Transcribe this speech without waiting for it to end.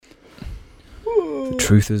The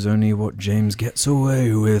truth is only what James gets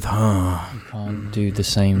away with, huh? You can't do the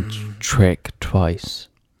same trick twice.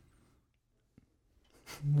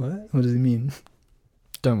 What? What does he mean?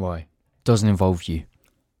 Don't worry. Doesn't involve you.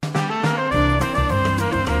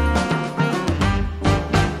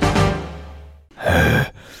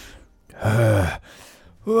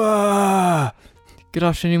 Good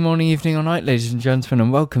afternoon, morning, evening, or night, ladies and gentlemen,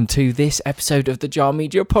 and welcome to this episode of the Jar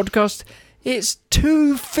Media Podcast. It's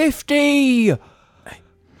 2:50.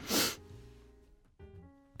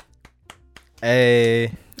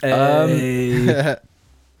 Hey. I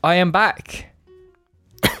am back.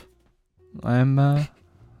 I'm back.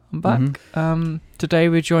 Mm-hmm. Today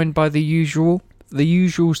we're joined by the usual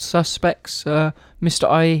suspects.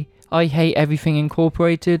 Mr. I Hate Everything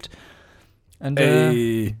Incorporated, and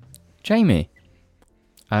Jamie.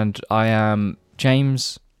 And I am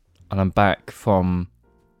James, and I'm back from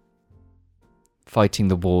fighting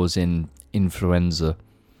the wars in influenza.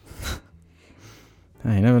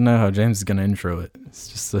 You never know how James is going to intro it. It's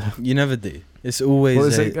just You never do. It's always what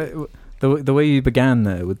was it? The way you began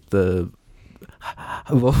there with the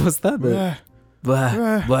what was that?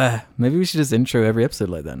 Blah, blah. Maybe we should just intro every episode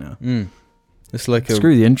like that now. It's like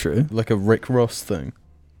Screw the intro. like a Rick Ross thing.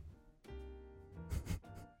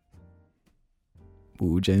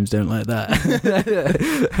 Ooh, James don't like that.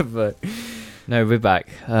 But no, we're back.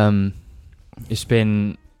 I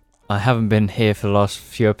haven't been here for the last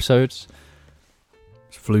few episodes.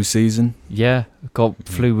 It's flu season. Yeah, got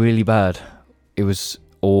flu really bad. It was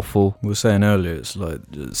awful. We were saying earlier,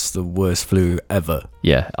 it's the worst flu ever.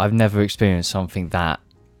 Yeah, I've never experienced something that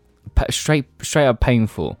straight up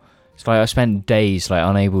painful. It's like I spent days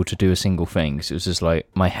unable to do a single thing. So it was just like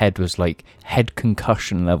my head was like head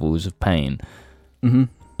concussion levels of pain. Mm-hmm.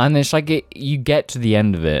 And it's like you get to the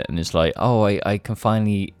end of it, and it's like, oh, I can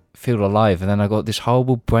finally feel alive. And then I got this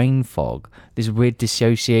horrible brain fog, this weird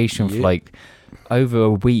dissociation for like over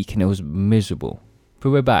a week, and it was miserable.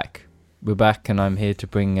 But we're back. We're back, and I'm here to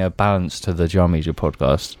bring balance to the Jar Media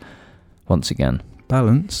Podcast once again.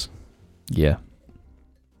 Balance? Yeah.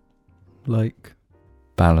 Like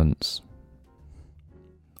balance.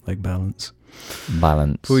 Like balance.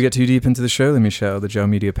 Balance. Before we get too deep into the show, let me shout out the Jar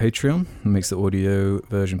Media Patreon. It makes the audio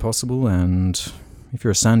version possible, and if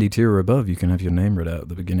you're a Sandy tier or above, you can have your name read out at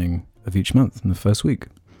the beginning of each month in the first week.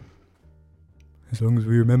 As long as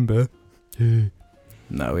we remember.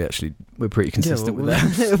 No, we're pretty consistent with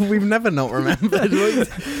that. We've never not remembered.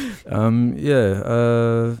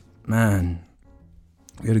 Man.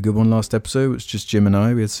 We had a good one last episode. It was just Jim and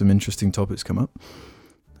I. We had some interesting topics come up.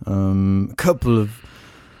 A couple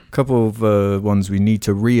of ones we need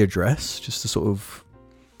to readdress just to sort of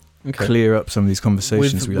clear up some of these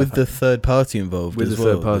conversations with the third party involved. With as the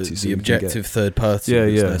well. third party, the objective third party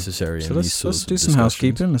is necessary. So let's do some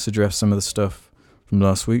housekeeping. Let's address some of the stuff from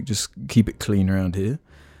last week. Just keep it clean around here.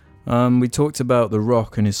 We talked about The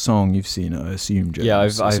Rock and his song. You've seen it, I assume, James. Yeah,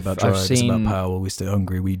 It's about drive, it's about power. We stay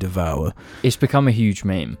hungry, we devour. It's become a huge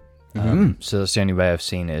meme. Mm-hmm. So that's the only way I've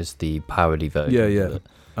seen it, is the parody version. Yeah.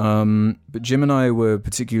 But Jim and I were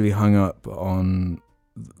particularly hung up on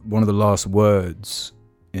one of the last words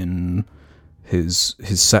in his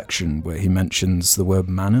section where he mentions the word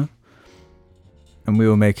mana. And we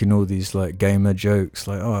were making all these like gamer jokes,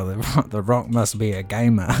 like, oh, the Rock must be a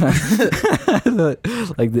gamer.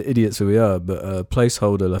 Like the idiots that we are. But a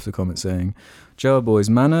placeholder left a comment saying, Jar Boys,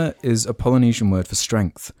 mana is a Polynesian word for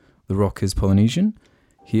strength. The Rock is Polynesian.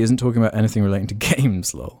 He isn't talking about anything relating to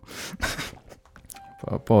games, lol.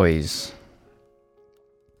 Well, boys.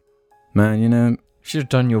 Man, you should have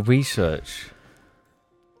done your research.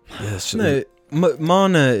 Yes. No,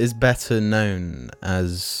 mana is better known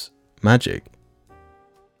as magic.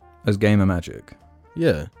 As gamer magic.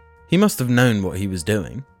 Yeah. He must have known what he was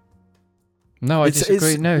doing. No, I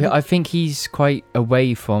disagree. No, I think he's quite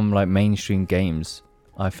away from like mainstream games.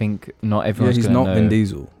 I think not everyone's he's gonna not know. Vin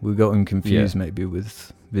Diesel. We got him confused maybe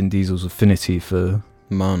with Vin Diesel's affinity for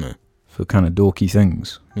mana. For kind of dorky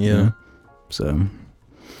things. Yeah. You know? So,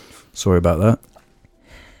 sorry about that.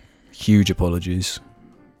 Huge apologies.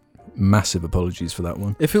 Massive apologies for that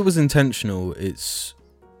one. If it was intentional, it's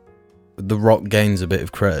The Rock gains a bit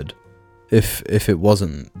of cred. If it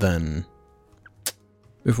wasn't, then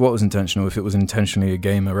if what was intentional, if it was intentionally a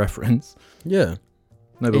gamer reference, yeah.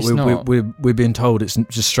 No, but we're being told it's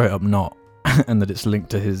just straight up not, and that it's linked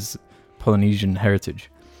to his Polynesian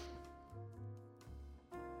heritage.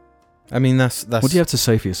 I mean, that's. What do you have to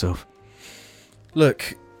say for yourself?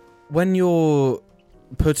 Look, when you're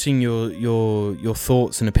putting your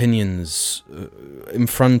thoughts and opinions in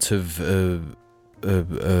front of an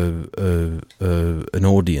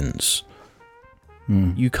audience,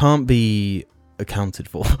 you can't be accounted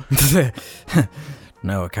for.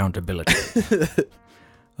 No accountability.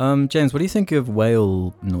 James, what do you think of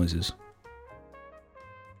whale noises?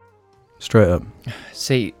 Straight up.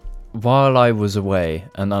 See, while I was away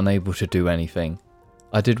and unable to do anything,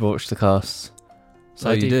 I did watch the casts.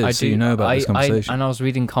 So you did, so you know about this conversation. And I was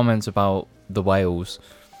reading comments about the whales.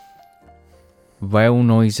 Whale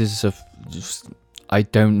noises are just... I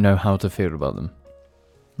don't know how to feel about them.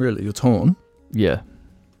 Really? You're torn? Yeah.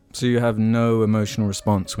 So you have no emotional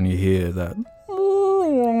response when you hear that?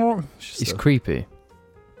 It's creepy.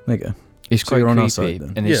 There you go. It's So quite you're on our creepy, side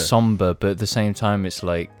then. and it's Yeah. somber, but at the same time it's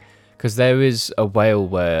like... Because there is a whale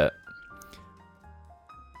where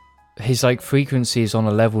his like frequency is on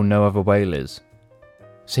a level no other whale is.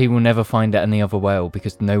 So he will never find any other whale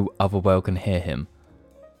because no other whale can hear him.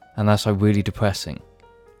 And that's like really depressing.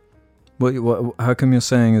 What, how come you're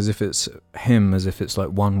saying as if it's him, as if it's like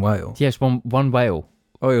one whale? Yes, one whale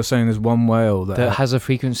Oh, you're saying there's one whale that has a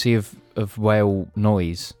frequency of whale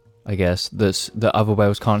noise, I guess, that other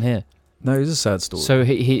whales can't hear. No, it's a sad story. So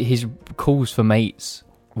his calls for mates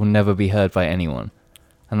will never be heard by anyone.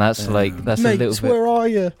 And that's that's a little bit... where are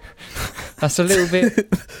you? That's a little bit...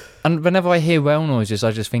 And whenever I hear whale noises,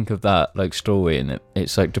 I just think of that like story, and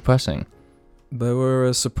it's like depressing. There were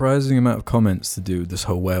a surprising amount of comments to do with this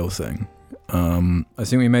whole whale thing. I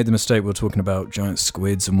think we made the mistake, we were talking about giant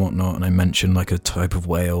squids and whatnot, and I mentioned like a type of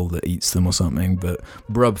whale that eats them or something, but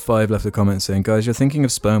Brub5 left a comment saying, guys, you're thinking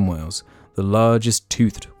of sperm whales, the largest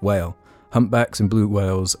toothed whale. Humpbacks and blue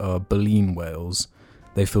whales are baleen whales.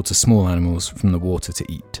 They filter small animals from the water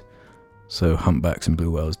to eat. So humpbacks and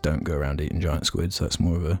blue whales don't go around eating giant squids. That's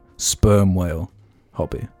more of a sperm whale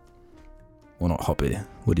hobby. Well, not hobby.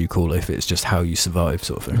 What do you call it if it's just how you survive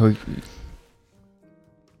sort of thing?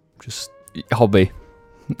 Just Hobby.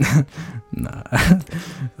 nah.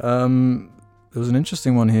 There was an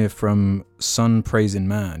interesting one here from Sun Praising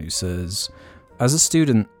Man who says, as a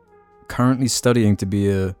student currently studying to be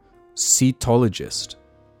a cetologist,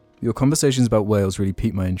 your conversations about whales really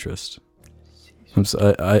piqued my interest.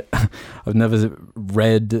 I've never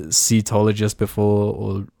read cetologist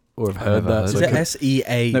before or have heard that. Is So it I could-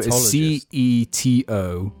 S-E-A? No, it's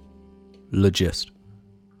C-E-T-O logist.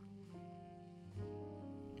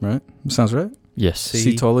 Right? Sounds right? Yes.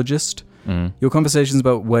 Cetologist. Mm. Your conversations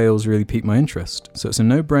about whales really piqued my interest, so it's a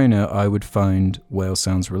no-brainer I would find whale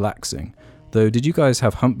sounds relaxing. Though, did you guys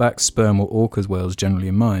have humpback, sperm or orca whales generally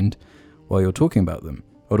in mind while you're talking about them?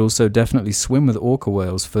 I'd also definitely swim with orca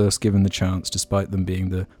whales first given the chance, despite them being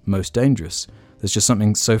the most dangerous. There's just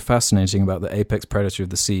something so fascinating about the apex predator of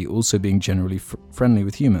the sea also being generally friendly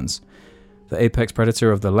with humans. The apex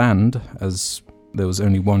predator of the land, as there was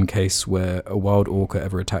only one case where a wild orca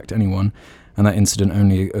ever attacked anyone, and that incident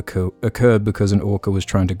only occurred because an orca was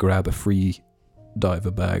trying to grab a free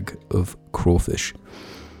diver bag of crawfish.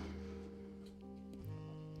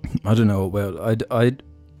 I don't know. Well, I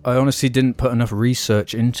honestly didn't put enough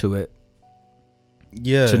research into it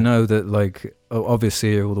to know that, like,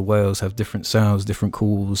 obviously all the whales have different sounds, different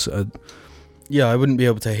calls. Yeah, I wouldn't be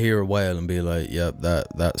able to hear a whale and be like, yep,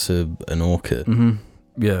 that's an orca. Mm-hmm.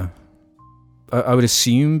 Yeah. I would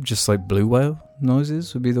assume just like blue whale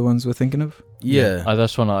noises would be the ones we're thinking of. Yeah.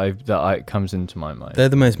 That's one that comes into my mind. They're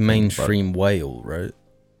the most mainstream whale, right?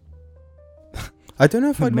 I don't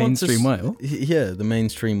know if I'd mainstream want to... whale? Yeah, the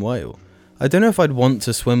mainstream whale. I don't know if I'd want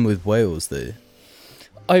to swim with whales, though.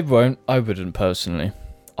 I wouldn't personally.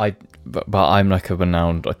 But I'm like a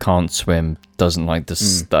renowned, I can't swim, doesn't like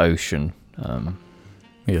the ocean.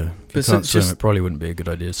 Yeah. If you can't swim, it probably wouldn't be a good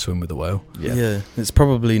idea to swim with a whale. Yeah, it's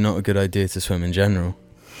probably not a good idea to swim in general.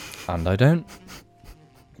 And I don't.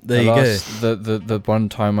 There you go. The one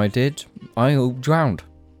time I did, I drowned.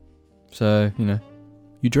 So, you know.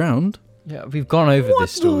 You drowned? Yeah, we've gone over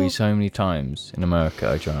this story so many times. In America,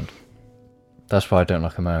 I drowned. That's why I don't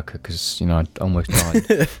like America, because, you know, I almost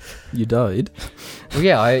died. You died? Well,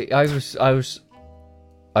 yeah,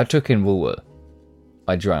 I took in water.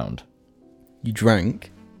 I drowned. You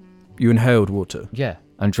drank? You inhaled water? Yeah,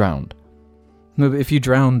 and drowned. No, but if you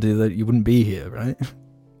drowned, you wouldn't be here, right?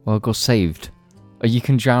 Well, I got saved. You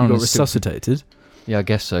can drown. You got and still- resuscitated? Yeah, I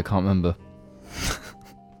guess so. I can't remember.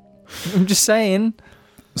 I'm just saying.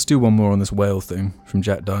 Let's do one more on this whale thing from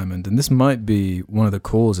Jack Diamond, and this might be one of the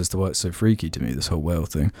causes to why it's so freaky to me, this whole whale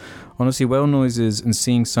thing. Honestly, whale noises and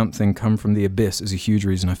seeing something come from the abyss is a huge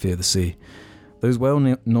reason I fear the sea. Those whale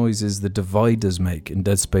noises the dividers make in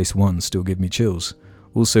Dead Space 1 still give me chills.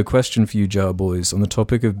 Also, question for you Jar Boys, on the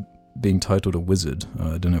topic of being titled a wizard.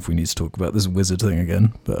 I don't know if we need to talk about this wizard thing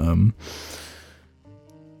again, but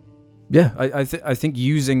Yeah, I think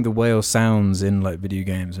using the whale sounds in like video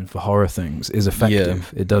games and for horror things is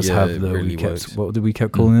effective. It does have the really what did we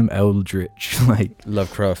kept calling them? Eldritch, like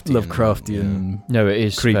Lovecraftian. No, it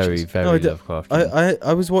is creatures. very Lovecraftian.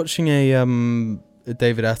 I was watching a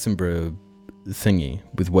David Attenborough thingy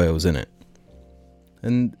with whales in it,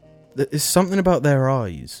 and there's something about their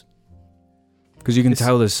eyes. Because you can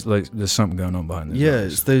tell there's something going on behind those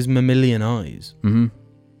eyes. It's those mammalian eyes. Mm-hmm.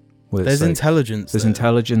 Well, there's intelligence. There's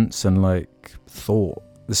intelligence and like thought.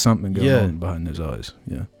 There's something going on behind those eyes.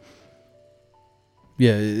 Yeah.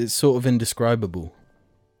 Yeah, it's sort of indescribable.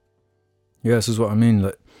 Yeah, this is what I mean.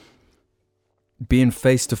 Like being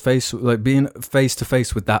face to face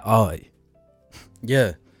with that eye.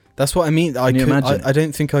 Yeah, that's what I mean. Can you imagine? I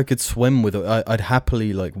don't think I could swim with it. I'd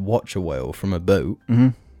happily like watch a whale from a boat. Mm-hmm.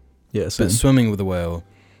 Yeah, same. But swimming with a whale,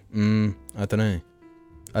 I don't know.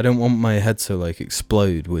 I don't want my head to like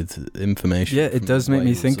explode with information. Yeah, it does make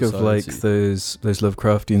me think of like those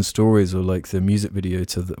Lovecraftian stories, or like the music video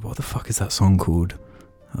to what the fuck is that song called?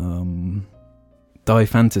 Die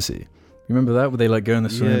Fantasy. You remember that, where they like go in the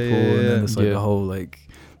swimming pool and then it's like the whole like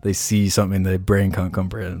they see something their brain can't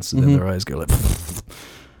comprehend, so then their eyes go like.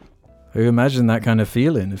 You imagine that kind of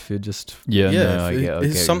feeling if you're just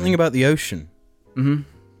it's something about the ocean. Mm-hmm.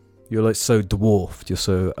 You're like so dwarfed, you're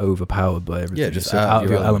so overpowered by everything. Yeah, just so out of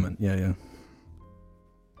your element. Yeah.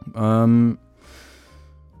 Man,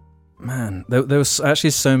 there was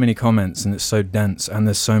actually so many comments, and it's so dense, and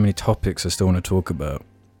there's so many topics I still want to talk about.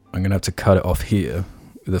 I'm gonna have to cut it off here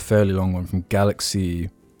with a fairly long one from Galaxy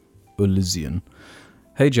Elysian.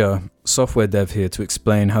 Hey Jar, software dev here to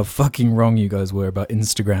explain how fucking wrong you guys were about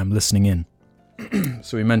Instagram listening in.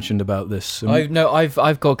 So we mentioned about this.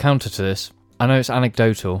 I've got a counter to this. I know it's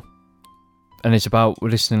anecdotal. And it's about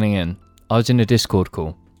listening in. I was in a Discord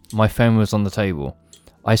call. My phone was on the table.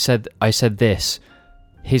 I said this.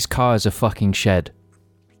 His car is a fucking shed.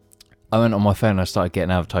 I went on my phone and I started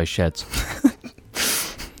getting advertised sheds.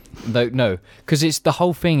 No, because it's the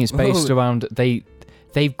whole thing is based around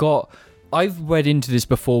they've got. I've read into this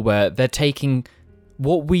before where they're taking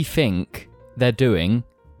what we think they're doing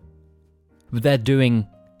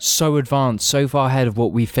so advanced, so far ahead of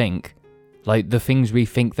what we think. Like the things we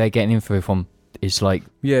think they're getting info from is like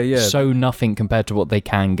so nothing compared to what they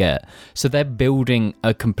can get. So they're building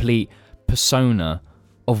a complete persona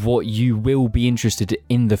of what you will be interested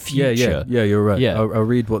in the future. Yeah, you're right. Yeah. I'll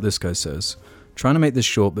read what this guy says. Trying to make this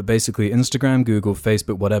short, but basically Instagram, Google,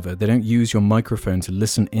 Facebook, whatever, they don't use your microphone to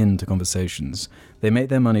listen in to conversations. They make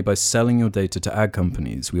their money by selling your data to ad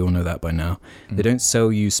companies. We all know that by now. They don't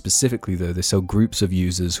sell you specifically though. They sell groups of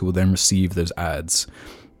users who will then receive those ads.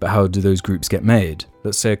 But how do those groups get made?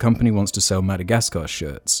 Let's say a company wants to sell Madagascar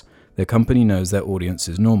shirts. Their company knows their audience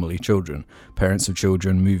is normally children, parents of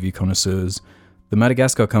children, movie connoisseurs. The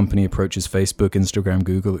Madagascar company approaches Facebook, Instagram,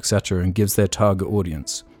 Google, etc. and gives their target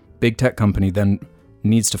audience. Big tech company then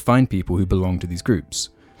needs to find people who belong to these groups.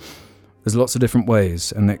 There's lots of different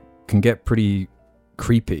ways, and it can get pretty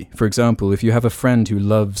creepy. For example, if you have a friend who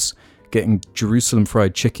loves getting Jerusalem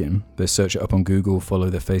fried chicken, they search it up on Google, follow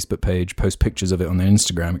their Facebook page, post pictures of it on their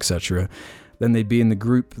Instagram, etc., then they'd be in the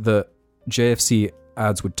group that JFC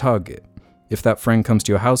ads would target. If that friend comes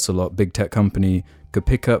to your house a lot, big tech company could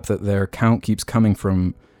pick up that their account keeps coming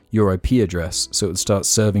from your IP address, so it would start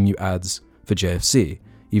serving you ads for JFC,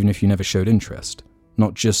 even if you never showed interest.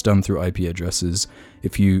 Not just done through IP addresses.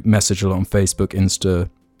 If you message a lot on Facebook, Insta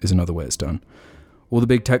is another way it's done. All the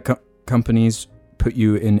big tech companies put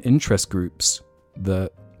you in interest groups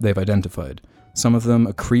that they've identified. Some of them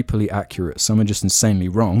are creepily accurate, some are just insanely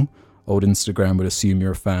wrong. Old Instagram would assume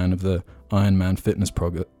you're a fan of the Iron Man fitness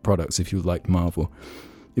products if you like Marvel.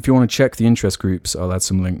 If you want to check the interest groups, I'll add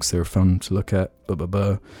some links. They're fun to look at.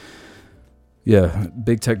 Yeah,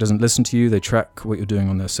 big tech doesn't listen to you. They track what you're doing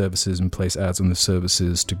on their services and place ads on the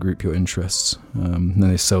services to group your interests. Then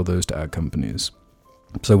they sell those to ad companies.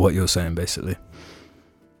 So what you're saying, basically.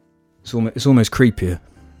 It's almost creepier.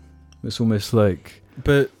 It's almost like...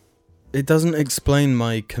 But it doesn't explain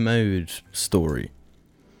my commode story.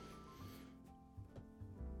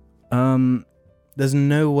 There's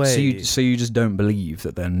no way... So you just don't believe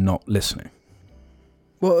that they're not listening?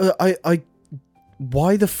 Well,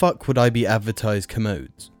 why the fuck would I be advertised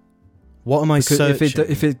commodes? What am I searching?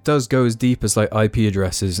 If it does go as deep as like IP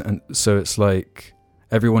addresses, and so it's like...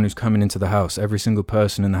 Everyone who's coming into the house, every single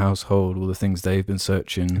person in the household, all the things they've been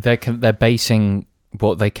searching. They're basing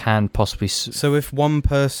what they can possibly... So if one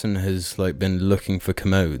person has like been looking for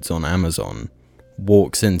commodes on Amazon,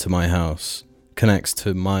 walks into my house, connects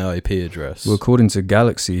to my IP address... Well, according to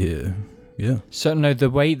Galaxy here, yeah. So no,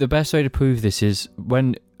 the best way to prove this is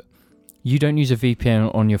when... You don't use a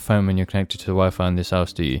VPN on your phone when you're connected to the Wi-Fi in this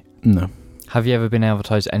house, do you? No. Have you ever been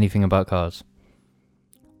advertised anything about cars?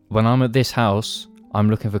 When I'm at this house, I'm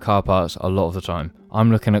looking for car parts a lot of the time.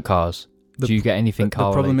 I'm looking at cars. Do you get anything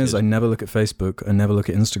car The problem related? is I never look at Facebook. I never look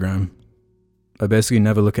at Instagram. I basically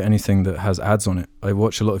never look at anything that has ads on it. I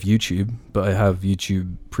watch a lot of YouTube, but I have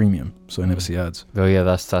YouTube Premium, so I never see ads. Oh yeah,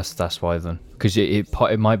 that's why then. Because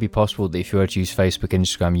it might be possible that if you were to use Facebook,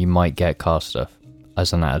 Instagram, you might get car stuff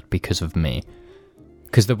as an ad because of me.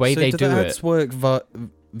 Because the way they do the it, ads work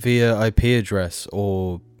via IP address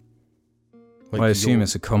or? I assume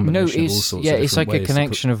it's a combination of all sorts. Yeah, of it's like different a ways to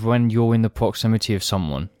connection of when you're in the proximity of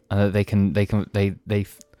someone, and that they.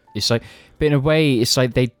 It's like, but in a way, it's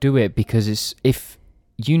like they do it because it's if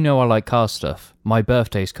you know I like car stuff. My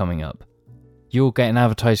birthday's coming up. You're getting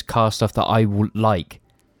advertised car stuff that I would like.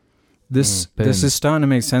 This is starting to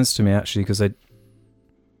make sense to me actually, because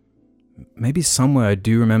maybe somewhere I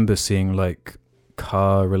do remember seeing like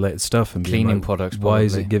car related stuff and being Cleaning like, products. Why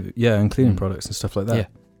is probably. it and cleaning products and stuff like that.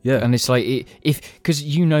 Yeah. And it's like, because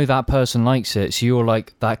you know that person likes it, so you're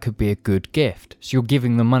like, that could be a good gift. So you're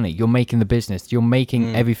giving them money, you're making the business, you're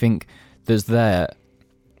making everything that's there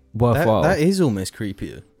worthwhile. That is almost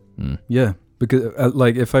creepier. Yeah, because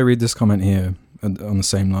like if I read this comment here on the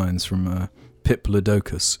same lines from Pip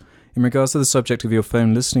Lodocus, in regards to the subject of your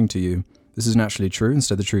phone listening to you, this isn't actually true.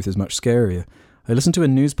 Instead, the truth is much scarier. I listened to a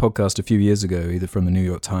news podcast a few years ago, either from the New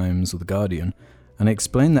York Times or the Guardian, and it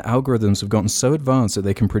explained that algorithms have gotten so advanced that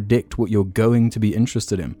they can predict what you're going to be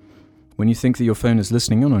interested in. When you think that your phone is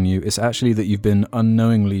listening in on you, it's actually that you've been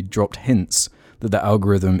unknowingly dropped hints that the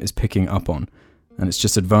algorithm is picking up on. And it's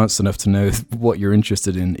just advanced enough to know what you're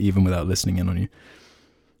interested in, even without listening in on you.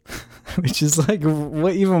 Which is like,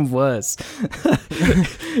 what even worse?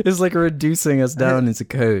 It's like reducing us down into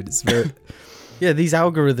code. It's very... Yeah, these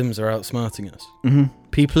algorithms are outsmarting us. Mm-hmm.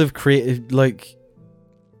 People have created, like...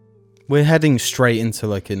 We're heading straight into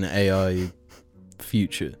like an AI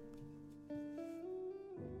future.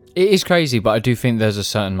 It is crazy, but I do think there's a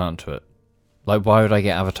certain amount to it. Like, why would I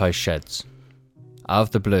get advertised sheds? Out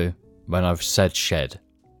of the blue, when I've said shed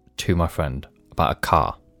to my friend about a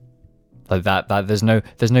car. Like that there's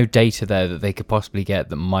no data there that they could possibly get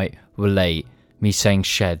that might relate me saying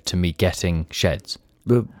shed to me getting sheds.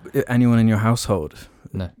 But anyone in your household?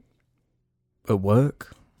 No. At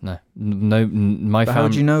work? No, my But family. how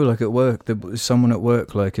do you know, like at work, that someone at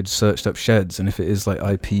work like had searched up sheds, and if it is like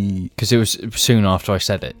IP? Because it was soon after I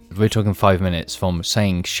said it. We're talking 5 minutes from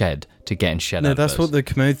saying shed to getting shed. No, that's what the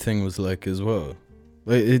commode thing was like as well.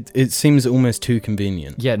 Like, it seems almost too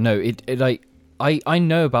convenient. Yeah, no, it like I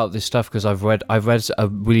know about this stuff because I've read a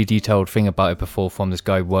really detailed thing about it before from this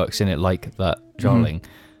guy who works in it, like that Jarling.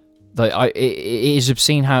 Like it is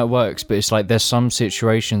obscene how it works, but it's like there's some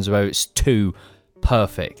situations where it's too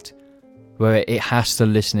perfect, where it has to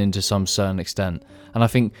listen in to some certain extent. And I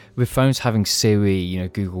think with phones having Siri, you know,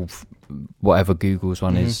 Google, whatever Google's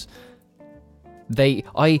one is,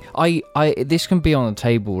 this can be on the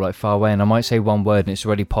table like far away, and I might say one word and it's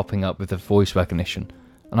already popping up with the voice recognition,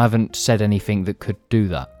 and I haven't said anything that could do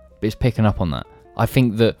that, but it's picking up on that. I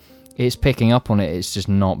think that it's picking up on it, it's just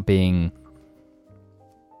not being...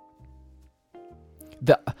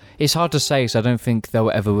 It's hard to say, because I don't think they'll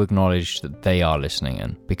ever acknowledge that they are listening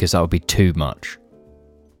in, because that would be too much.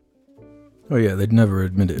 Oh yeah, they'd never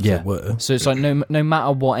admit it if they were. So it's like no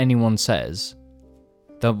matter what anyone says,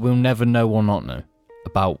 that we'll never know or not know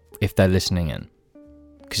about if they're listening in,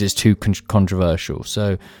 because it's too controversial.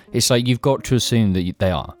 So it's like you've got to assume that they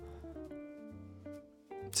are.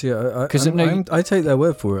 See, I take their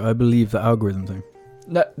word for it. I believe the algorithm thing.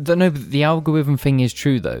 No, but the algorithm thing is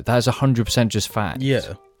true though. That is 100% just fact.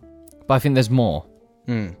 Yeah, but I think there's more.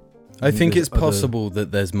 I think it's possible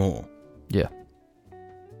that there's more. Yeah.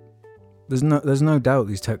 There's no doubt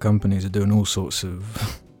these tech companies are doing all sorts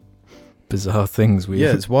of bizarre things.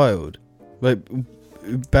 Yeah, it's wild. Like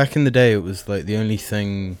back in the day, it was like the only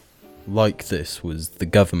thing like this was the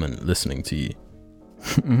government listening to you.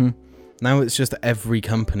 Now it's just every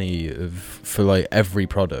company for like every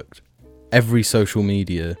product, every social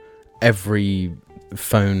media, every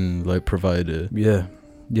phone like provider. Yeah,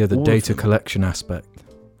 the all data collection aspect.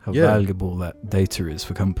 How valuable that data is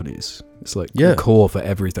for companies. It's like the core for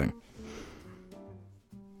everything.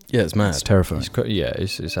 Yeah, it's mad. It's terrifying.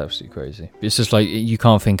 It's absolutely crazy. It's just like you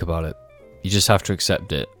can't think about it. You just have to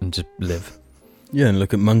accept it and just live. Yeah, and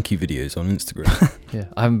look at monkey videos on Instagram. Yeah,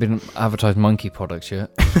 I haven't been advertised monkey products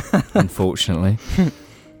yet, unfortunately.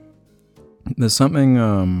 There's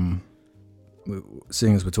something,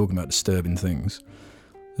 seeing as we're talking about disturbing things,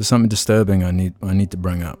 there's something disturbing I need to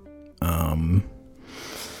bring up. I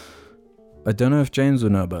don't know if James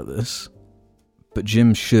would know about this, but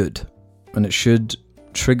Jim should, and it should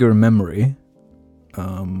trigger a memory.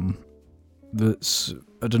 That's,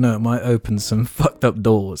 I don't know, it might open some fucked up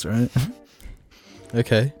doors, right?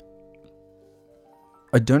 Okay.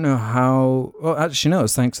 I don't know how. Well, actually, no.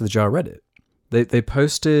 It's thanks to the Jar Reddit. They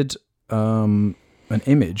posted an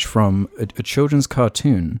image from a children's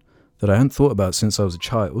cartoon that I hadn't thought about since I was a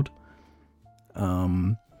child.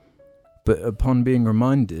 But upon being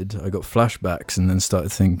reminded, I got flashbacks and then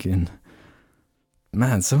started thinking,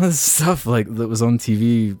 man, some of the stuff like that was on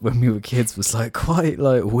TV when we were kids was like quite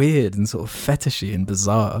like weird and sort of fetishy and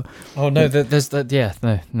bizarre. Oh no, there's that. Yeah,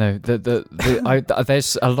 no.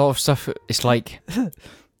 There's a lot of stuff. It's like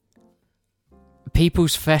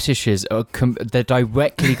people's fetishes are they're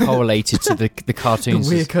directly correlated to the cartoons.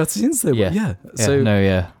 The weird cartoons, though. Yeah. So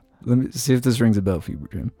let me see if this rings a bell for you,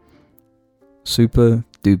 Jim. Super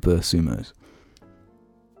duper sumos.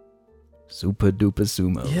 Super duper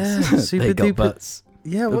sumos. Yeah, super they got duper. butts.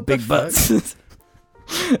 Yeah, what big the fuck? butts.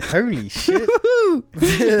 Holy shit.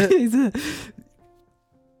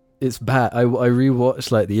 It's bad. I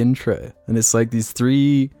rewatched like the intro, and it's like these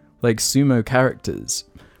 3 like sumo characters,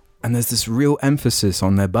 and there's this real emphasis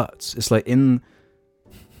on their butts. It's like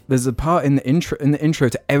there's a part in the intro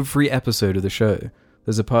to every episode of the show.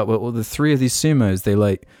 There's a part where all the 3 of these sumos, they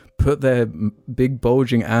like put their big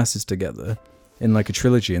bulging asses together in like a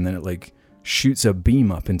trilogy, and then it like shoots a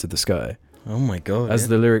beam up into the sky. Oh my god. As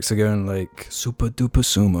the lyrics are going like, super duper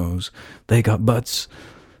sumos, they got butts,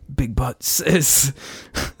 big butts. It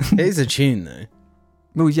is a tune though.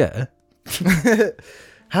 Well, yeah.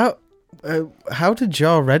 How did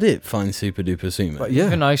Jar Reddit find Super Duper Sumo? But yeah.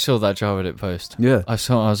 Even I saw that Jar Reddit post. Yeah. I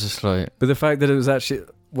was just like... But the fact that it was actually...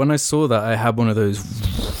 When I saw that, I had one of those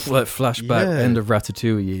like flashback end of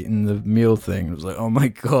Ratatouille eating the meal thing. It was like, oh my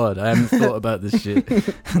god, I haven't thought about this shit.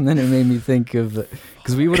 And then it made me think of...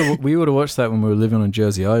 Because we would have watched that when we were living on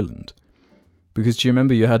Jersey Island. Because do you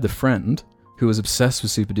remember you had the friend who was obsessed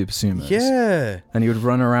with Super Duper Sumos? Yeah. And he would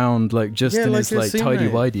run around like just in like his a like sumo.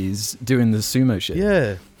 tidy-whities doing the sumo shit.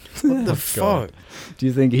 Yeah. What the Oh, fuck? God. Do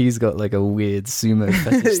you think he's got like a weird sumo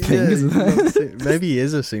fetish thing? Maybe he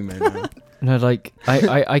is a sumo now. No, like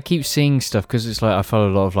I keep seeing stuff because it's like I follow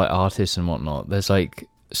a lot of like artists and whatnot. There's like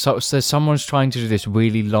there's someone's trying to do this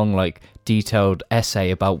really long like detailed essay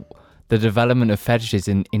about the development of fetishes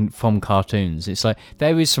in from cartoons. It's like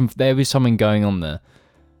there is something going on there.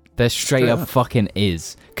 There straight up fucking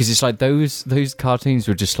is, because it's like those cartoons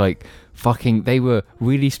were just like fucking. They were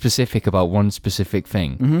really specific about one specific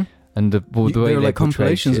thing, Mm-hmm. and the way there are they like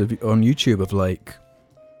compilations shit. on YouTube of like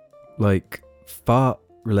fart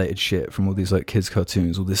related shit from all these like kids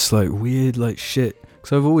cartoons, all this like weird like shit.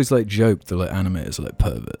 Because I've always like joked that like animators are like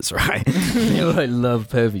perverts, right? They like love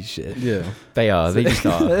pervy shit. Yeah. They are. They just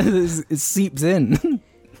are. It seeps in.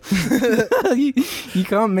 you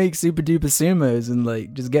can't make super duper sumos and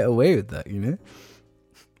like just get away with that, you know?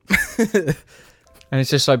 And it's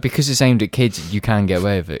just like, because it's aimed at kids, you can get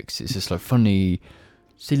away with it, 'cause it's just like funny,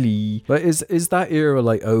 silly. Like is that era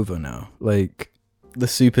like over now? Like The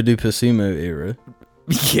Super Duper Sumo era.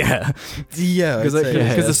 yeah. Yeah. Because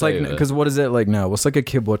it's like, over. because what is it like now? What's like a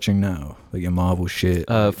kid watching now? Like your Marvel shit,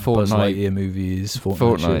 Buzz Fortnite. Lightyear movies, Fortnite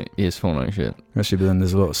Fortnite. shit. Yes, Fortnite shit. Actually, but then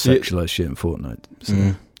there's a lot of sexualized shit in Fortnite.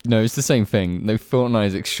 So. No, it's the same thing. No, Fortnite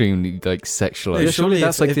is extremely like sexualized. Yeah, surely surely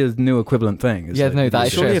that's if- like the new equivalent thing. It's Yeah, like, no, that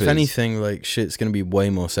is Surely, Chef if is. anything, like shit's gonna be way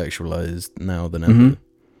more sexualized now than ever. Mhm.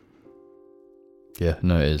 Yeah,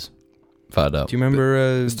 no, it is. Fired up. Do you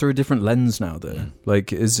remember? It's through a different lens now, though.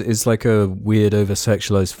 Like, is like a weird over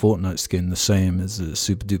sexualized Fortnite skin the same as a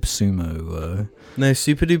Super Duper Sumo? No,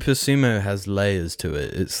 Super Duper Sumo has layers to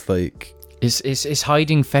it. It's like It's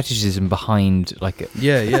hiding fetishism behind like a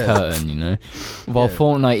yeah. curtain, you know. While Yeah.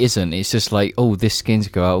 Fortnite isn't. It's just like, oh, this skin's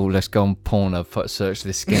go out. Oh, let's go on Pornhub, search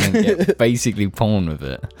this skin, and get basically porn with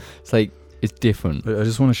it. It's like it's different. I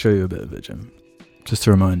just want to show you a bit of it, Jim. Just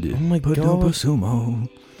to remind you. Oh my Super God. Duper Sumo.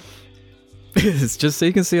 It's just so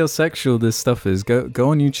you can see how sexual this stuff is. Go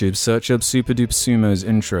on YouTube, search up Super Duper Sumo's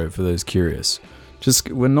intro for those curious.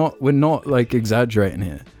 Just we're not like exaggerating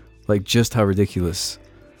here. Like just how ridiculous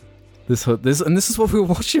this is what we were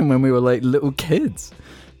watching when we were like little kids.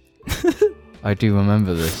 I do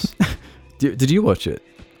remember this. Did you watch it?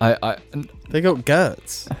 I They got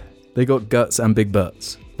guts. They got guts and big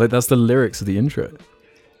butts. Like that's the lyrics of the intro.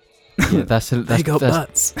 yeah, that's They got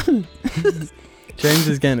butts. James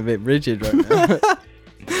is getting a bit rigid right now.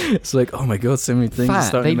 It's like, oh my god, so many things are fat.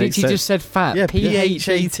 starting They to make literally sense. just said fat. Yeah,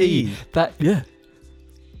 PHAT. That Yeah.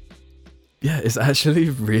 Yeah, it's actually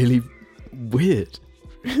really weird.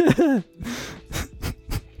 You've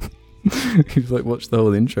like watched the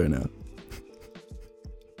whole intro now.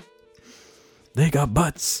 They got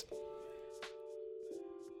butts.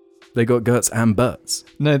 They got guts and butts.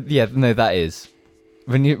 No, that is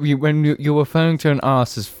when you're referring to an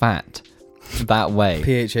arse as fat that way.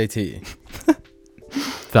 PHAT.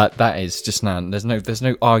 That is just now. There's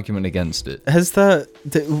no argument against it.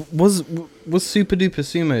 Was Super Duper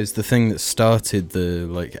Sumos the thing that started the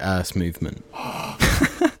like ass movement?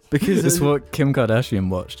 Because it's what Kim Kardashian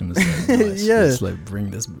watched and was like, nice, yeah. let's like bring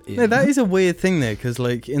this in. No, that is a weird thing there, because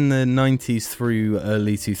like in the 90s through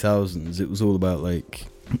early 2000s, it was all about like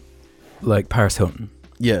Paris Hilton.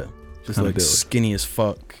 Yeah, just Kinda like build. skinny as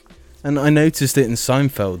fuck. And I noticed it in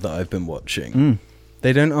Seinfeld that I've been watching.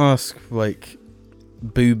 They don't ask like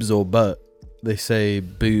boobs or butt. They say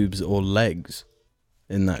boobs or legs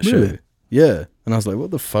in that show. Really? Yeah. And I was like,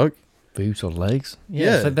 what the fuck? Boobs or legs?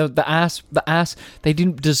 Yeah. So the ass. They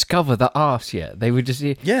didn't discover the ass yet. They were just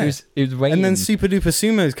It was waiting. And then Super Duper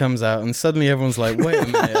Sumos comes out, and suddenly everyone's like, wait a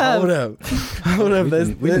minute, hold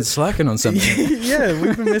up. We've been slacking on something. Yeah,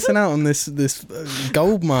 we've been missing out on this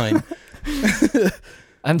gold mine.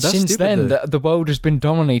 And That's since stupid, then, the world has been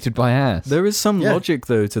dominated by ass. There is some Yeah. logic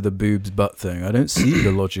though to the boobs butt thing. I don't see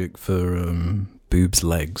the logic for boobs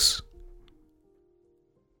legs.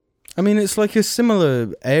 I mean, it's like a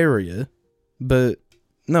similar area, but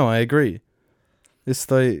no, I agree. It's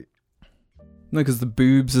like No, because the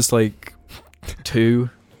boobs is like two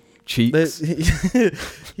cheeks.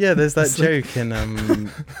 yeah, there's that It's like- joke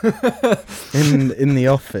in The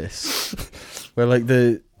Office where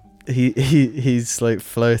like he's like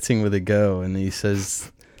flirting with a girl, and he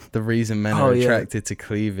says the reason men are Oh, yeah. attracted to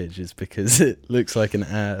cleavage is because it looks like an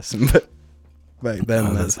ass. But back then,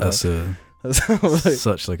 Oh, that's how, like,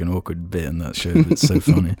 such like an awkward bit in that show. But it's so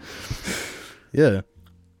funny. yeah.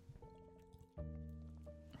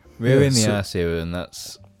 We're Yeah, in the so- ass era, and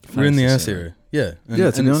that's We're in the fancy ass cinema. era. Yeah. And-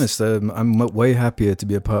 yeah, to and be it's- honest, I'm way happier to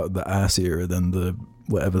be a part of the ass era than the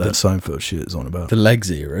whatever that Seinfeld shit is on about. the legs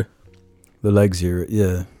era. The legs era,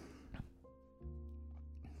 yeah.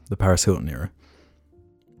 The Paris Hilton era.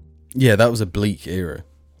 Yeah, that was a bleak era.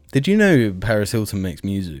 Did you know Paris Hilton makes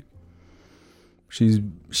music? She's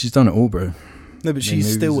done it all, bro. No, but Made she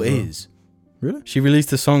movies still as well. is. Really? She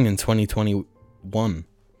released a song in 2021.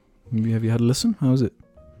 Maybe have you had a listen? How is it?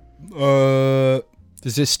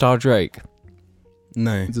 Does this star Drake?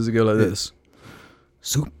 No. Does it go like Yeah. this?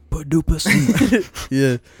 Super duper super.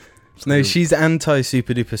 Yeah. No, she's anti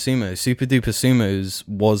Super Duper Sumo. Super Duper Sumos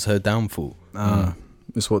was her downfall.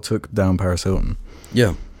 It's what took down Paris Hilton.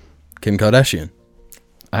 Yeah. Kim Kardashian.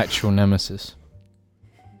 Actual nemesis.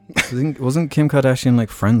 Wasn't Kim Kardashian like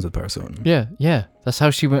friends with Paris Hilton? Yeah. That's how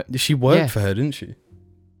she went. She worked Yeah. for her, didn't she?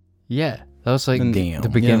 Yeah, that was like Damn. the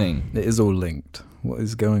beginning. It is all linked. What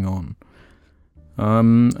is going on?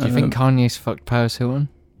 Do you think Kanye's fucked Paris Hilton?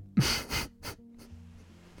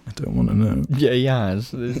 I don't want to know. Yeah, he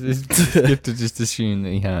has. You have to just assume that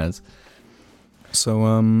he has.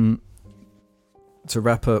 So, to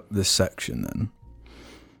wrap up this section, then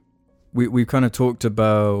we kind of talked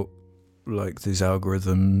about like these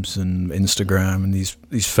algorithms and Instagram and these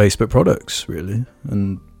Facebook products, really,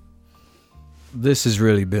 and this has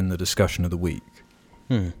really been the discussion of the week.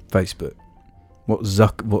 Facebook. What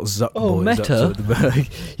Zuck Oh, boy is up Meta? to at the back.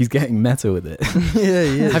 He's getting meta with it.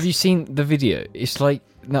 Yeah. Have you seen the video? It's like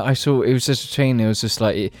I saw. It was just a train. It was just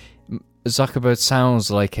like Zuckerberg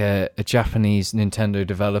sounds like a Japanese Nintendo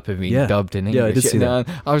developer being Yeah. dubbed in English. Yeah, I did see that.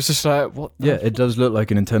 I was just like, what? the Yeah, it does look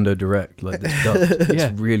like a Nintendo Direct, like this dubbed. It's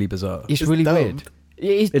Yeah. really bizarre. It's really dubbed. weird. It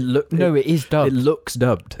is. It It is dubbed. It looks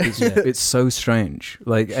dubbed. It's so strange.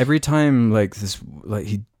 Like every time, like this, like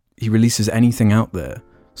he releases anything out there,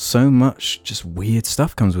 so much just weird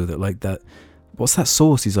stuff comes with it. Like that. What's that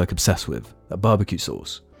sauce he's like obsessed with? That barbecue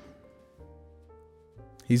sauce.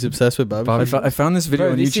 He's obsessed with barbecue. I found this video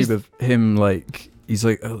Bro, on this YouTube is- of him like he's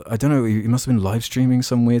like I don't know. He must have been live streaming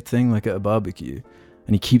some weird thing like at a barbecue,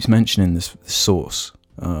 and he keeps mentioning this sauce.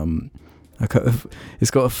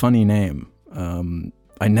 It's got a funny name.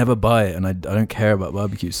 I never buy it, and I don't care about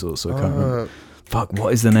barbecue sauce, so I can't remember. Fuck,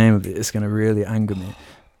 what is the name of it? It's gonna really anger me.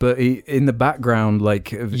 But in the background,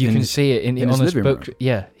 like You in can his- see it in on his his living book. room.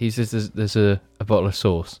 Yeah, he says there's a bottle of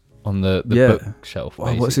sauce on the Yeah. bookshelf.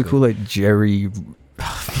 oh, what's it called? Like Jerry.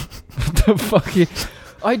 What the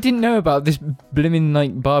fuck? I didn't know about this blimmin'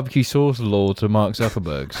 like barbecue sauce law to Mark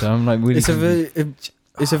Zuckerberg, so I'm like really. It's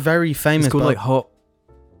a very famous. It's called like hot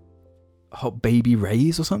baby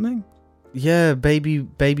Ray's or something. yeah, baby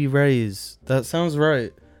Ray's. That sounds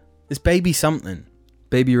right. It's baby something.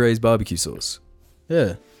 Baby Ray's barbecue sauce.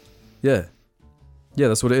 Yeah, Yeah,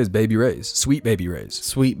 that's what it is. Baby Ray's, sweet baby Ray's.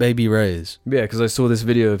 sweet baby Ray's. Yeah, because I saw this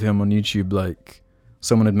video of him on YouTube, like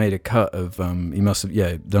someone had made a cut of he must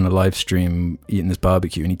have done a live stream eating this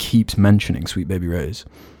barbecue, and he keeps mentioning Sweet Baby Ray's.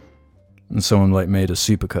 And someone like made a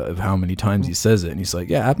supercut of how many times he says it, and he's like,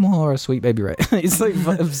 "Yeah, add more Sweet Baby Ray." He's like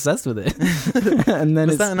obsessed with it. And then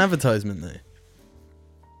was that an advertisement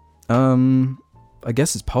though? I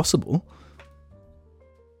guess it's possible,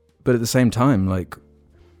 but at the same time, like,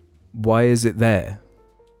 why is it there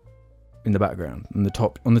in the background, on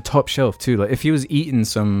the top shelf too? Like, if he was eating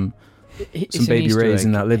some Baby Ray's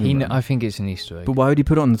in that living room, I think it's an Easter egg. But why would he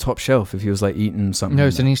put it on the top shelf if he was like eating something? No,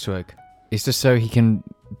 it's an Easter egg. It's just so he can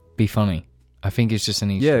be funny. I think it's just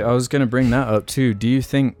an Easter egg. I was going to bring that up too. Do you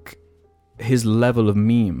think his level of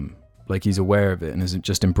meme, like, he's aware of it and isn't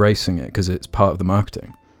just embracing it because it's part of the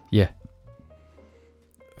marketing? Yeah.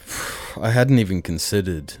 I hadn't even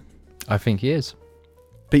considered. I think he is.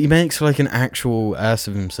 But he makes like an actual ass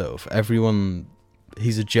of himself.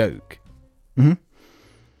 He's a joke. Mm-hmm.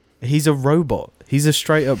 He's a robot. He's a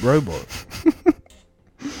straight up robot.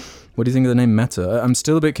 What do you think of the name Meta? I'm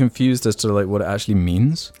still a bit confused as to like what it actually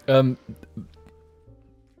means. Not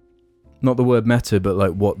the word meta, but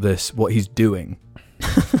like what he's doing.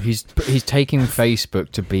 He's taking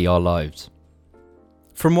Facebook to be our lives.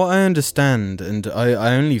 From what I understand, and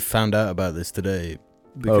I only found out about this today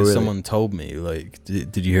because someone told me, like,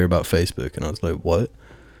 did you hear about Facebook? And I was like, what?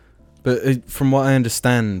 But from what I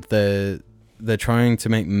understand, they're trying to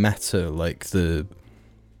make Meta like the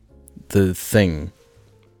thing.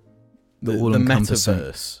 The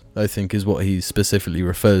metaverse, I think, is what he specifically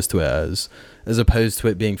refers to it as opposed to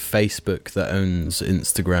it being Facebook that owns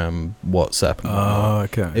Instagram, WhatsApp, and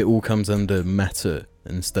whatnot. Okay. It all comes under Meta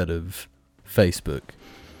instead of Facebook.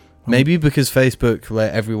 Maybe because Facebook,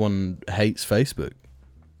 like, everyone hates Facebook.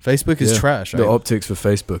 Facebook is trash. The optics for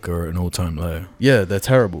Facebook are at an all-time low. Yeah, they're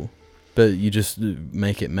terrible. But you just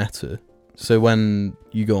make it Meta. So when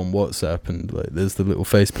you go on WhatsApp and like there's the little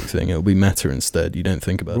Facebook thing, it'll be Meta instead. You don't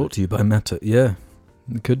think about it. Brought to you by Meta. Yeah,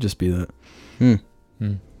 it could just be that.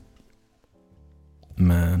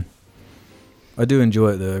 Man, I do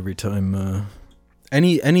enjoy it though every time.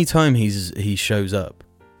 Any time he shows up,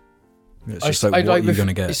 it's just what are you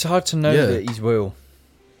gonna get? It's hard to know that he's real.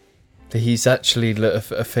 That he's actually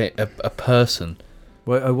a person.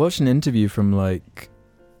 Well, I watched an interview from like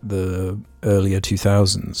the earlier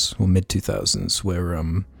 2000s or mid 2000s where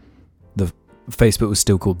the Facebook was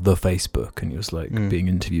still called The Facebook, and he was like being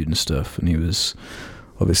interviewed and stuff, and he was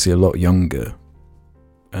obviously a lot younger,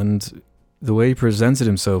 and the way he presented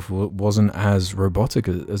himself wasn't as robotic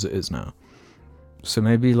as it is now. So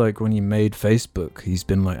maybe like when he made Facebook, he's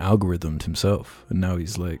been like algorithmed himself, and now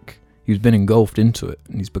he's been engulfed into it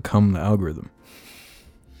and he's become the algorithm.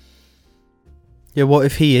 Yeah, what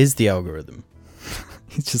if he is the algorithm?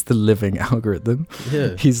 He's just the living algorithm.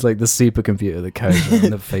 Yeah. He's like the supercomputer that carries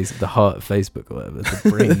around the heart of Facebook or whatever, the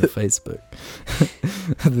brain of Facebook.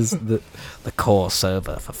 the core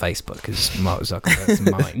server for Facebook is Mark Zuckerberg's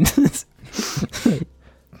mind.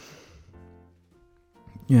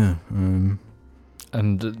 Yeah.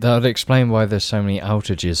 And that would explain why there's so many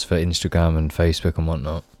outages for Instagram and Facebook and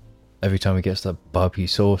whatnot. Every time he gets that barbecue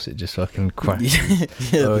sauce, it just fucking cracks.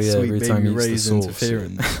 Every time he Ray's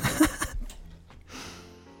interference.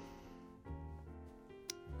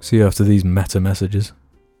 See you after these meta messages.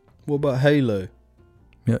 What about Halo?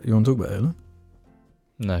 Yeah, you want to talk about Halo?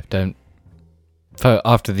 No, don't.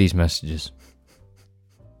 After these messages.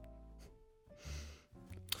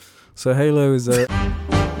 So Halo is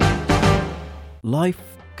life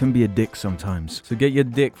can be a dick sometimes. So get your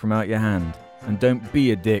dick from out your hand. And don't be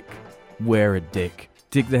a dick, wear a dick.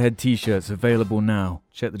 Dick the Head t-shirts available now.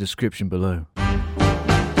 Check the description below.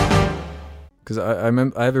 Because I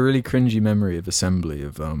remember, I have a really cringy memory of assembly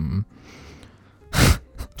of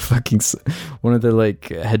fucking one of the like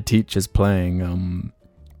head teachers playing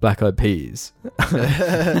Black Eyed Peas.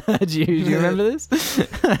 do you remember this?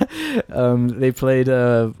 They played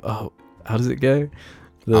how does it go?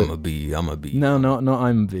 I'm a bee. No, not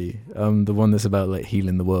I'm a bee. The one that's about like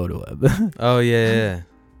healing the world or whatever. Oh yeah.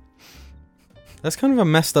 That's kind of a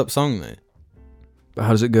messed up song though. But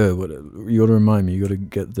how does it go? You got to remind me. You got to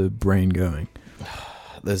get the brain going.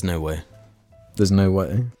 There's no way. There's no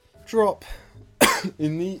way. Drop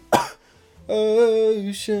in the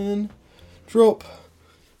ocean. Drop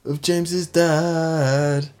of James's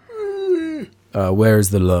dad. Where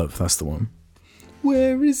is the love? That's the one.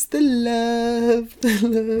 Where is the love? The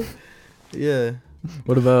love. Yeah.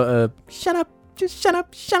 What about shut up? Just shut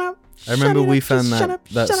up. Shut up. I remember we found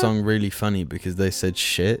that song really funny because they said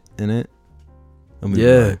shit in it. And we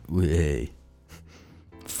were like, hey.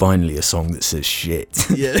 Finally a song that says shit.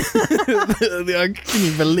 Yeah. I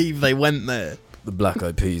can't believe they went there. The Black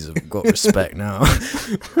Eyed Peas have got respect now.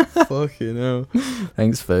 Fucking hell.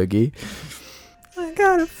 Thanks, Fergie. I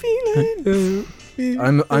got a feeling.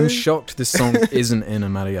 I'm shocked this song isn't in a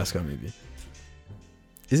Madagascar movie.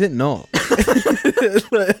 Is it not?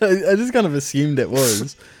 I just kind of assumed it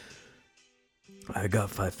was. I got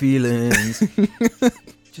 5 feelings.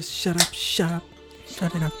 Just shut up, shut up.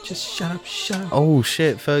 Shut it up, just shut up, shut up. Oh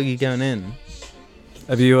shit, Fergie going in.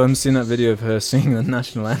 Have you seen that video of her singing the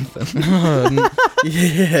national anthem?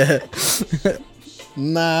 Yeah.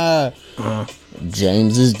 Nah.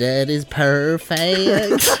 James's dad is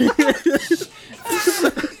perfect.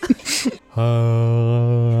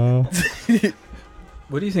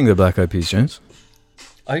 What do you think of the Black Eyed Peas, James?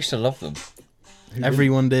 I used to love them.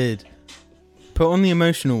 Everyone did. Put on the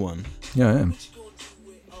emotional one. Yeah, I am.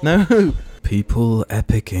 No. People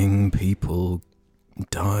epicing, people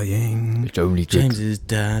dying. It's only good. James's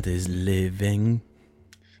dad is living.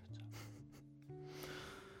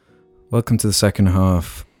 Welcome to the second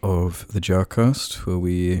half of the Jarcast, where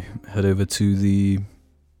we head over to the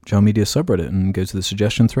Jar Media subreddit and go to the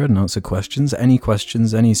suggestion thread and answer questions, any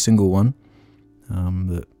single one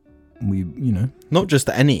that we, Not just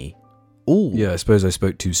any. All. Yeah, I suppose I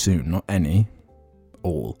spoke too soon. Not any.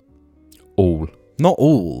 All. Not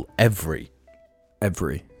all. Every.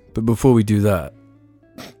 But before we do that,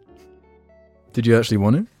 did you actually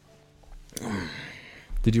want to?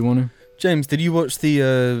 Did you want to? James, did you watch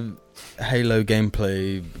the Halo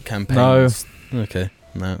gameplay campaigns? No. Okay.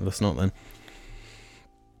 No, that's not then.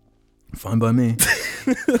 Fine by me.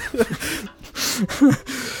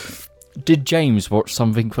 Did James watch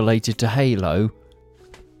something related to Halo?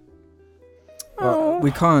 Well,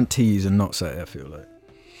 we can't tease and not say it, I feel like.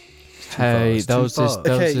 Hey, that was this.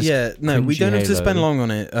 Okay, yeah, no, we don't have to spend long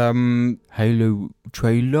on it. Halo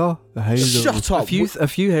trailer. Shut up. A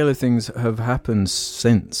few Halo things have happened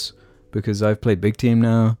since, because I've played Big Team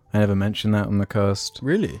now. I never mentioned that on the cast.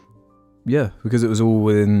 Really? Yeah, because it was all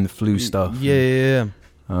within the flu stuff. Yeah.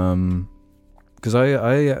 Because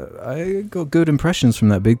I got good impressions from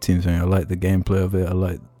that Big Team thing. I like the gameplay of it. I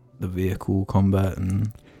like the vehicle combat,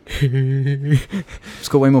 and it's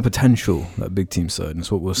got way more potential, that Big Team side. And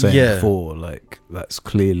it's what we were saying before. Like, that's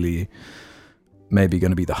clearly maybe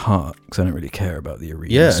going to be the heart, because I don't really care about the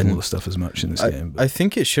arena and smaller stuff as much in this game. But I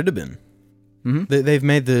think it should have been. Mm-hmm. They've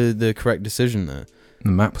made the correct decision there.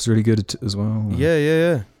 The map was really good as well.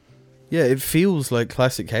 Yeah. Yeah, it feels like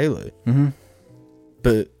classic Halo,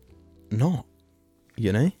 but not.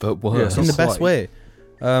 But worse. In the best way.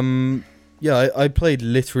 Yeah, I played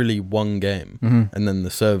literally one game, and then the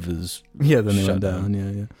servers then they shut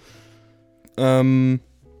went down.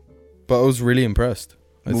 But I was really impressed.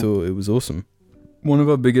 I thought it was awesome. One of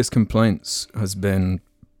our biggest complaints has been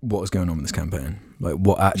what is going on with this campaign, like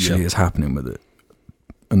what actually is happening with it.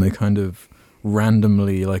 And they kind of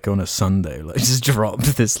randomly, like on a Sunday, like just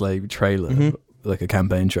dropped this like trailer, like a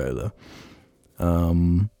campaign trailer.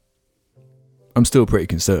 I'm still pretty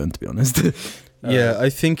concerned, to be honest. Yeah, I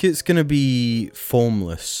think it's going to be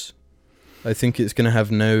formless. I think it's going to have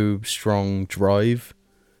no strong drive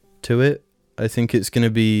to it. I think it's going to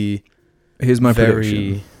be... Here's my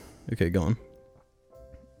prediction. Okay, go on.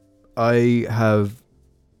 I have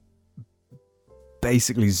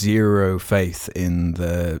basically zero faith in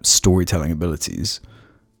the storytelling abilities.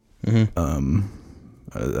 I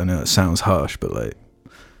know it sounds harsh, but like,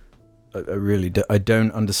 I really I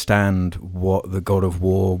don't understand what the God of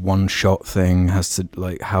War one-shot thing has to,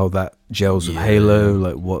 like, how that gels with Halo,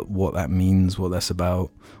 like what that means, what that's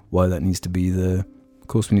about, why that needs to be there. Of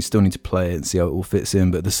course, we still need to play it and see how it all fits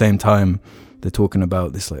in, but at the same time, they're talking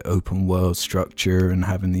about this like open world structure and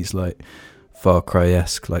having these like Far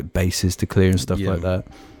Cry-esque like bases to clear and stuff like that.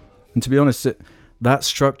 And to be honest, that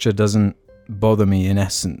structure doesn't bother me in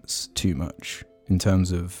essence too much in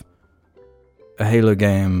terms of a Halo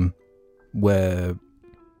game where,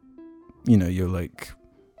 you know, you're like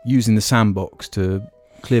using the sandbox to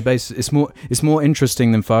clear bases. It's more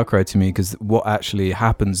interesting than Far Cry to me, because what actually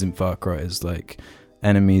happens in Far Cry is like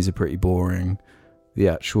enemies are pretty boring. The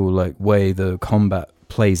actual like way the combat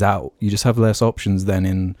plays out, you just have less options than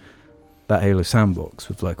in that Halo sandbox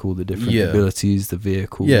with like all the different abilities, the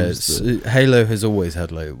vehicles. Halo has always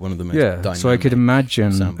had like one of the most dynamic. So I could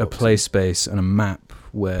imagine sandboxes. a play space and a map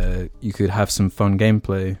where you could have some fun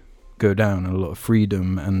gameplay go down and a lot of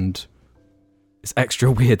freedom, and it's extra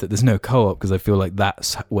weird that there's no co-op, because I feel like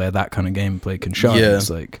that's where that kind of gameplay can shine. It's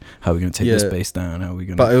like, how are we going to take this base down? How are we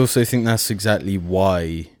going? But I also think that's exactly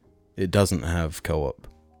why it doesn't have co-op,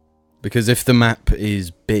 because if the map is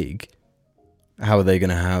big how are they going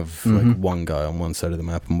to have like one guy on one side of the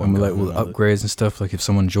map and one And guy like on all the the other? upgrades and stuff, like if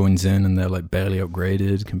someone joins in and they're like barely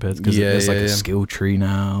upgraded compared to, because there's like a skill tree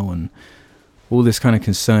now and all this kind of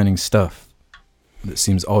concerning stuff that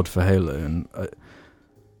seems odd for Halo. And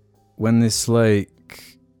when this,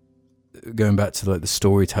 like, going back to like the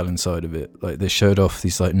storytelling side of it, like they showed off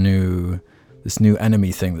these like this new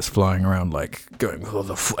enemy thing that's flying around, like going,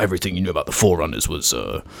 oh, everything you knew about the Forerunners was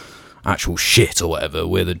actual shit or whatever,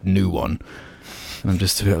 we're the new one. And I'm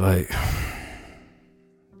just a bit like,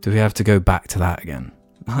 do we have to go back to that again?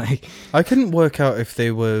 Like, I couldn't work out if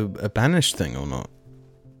they were a banished thing or not.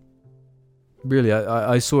 really,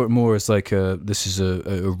 I saw it more as like this is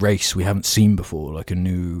a race we haven't seen before, like a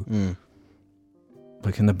new,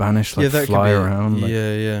 like in the Banished, like that fly could be, around. Like,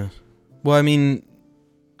 yeah. Well, I mean,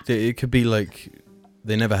 it could be like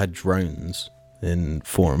they never had drones in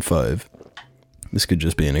 4 and 5. This could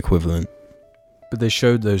just be an equivalent. but they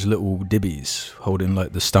showed those little dibbies holding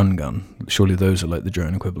like the stun gun. Surely those are like the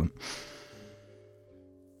drone equivalent.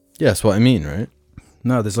 Yeah, that's what I mean, right?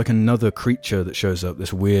 No, there's like another creature that shows up,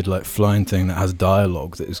 this weird like flying thing that has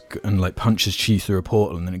dialogue that is and like punches Chi through a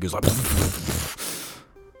portal and then it goes like. Do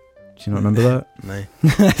you not remember that? No.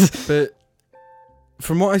 But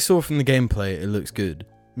from what I saw from the gameplay, it looks good.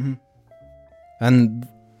 Mm-hmm. And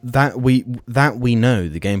that we know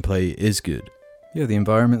the gameplay is good. Yeah, the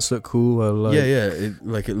environments look cool. It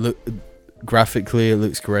look graphically, it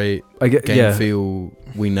looks great. I get Game feel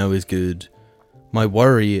we know is good. My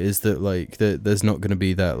worry is that like there's not going to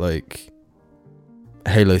be that like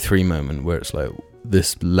Halo 3 moment where it's like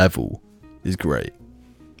this level is great.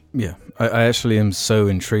 Yeah, I actually am so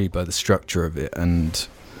intrigued by the structure of it, and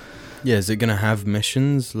yeah, is it going to have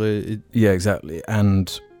missions? Yeah, exactly,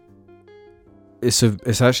 and it's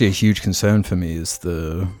actually a huge concern for me is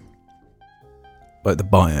the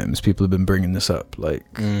biomes. People have been bringing this up, like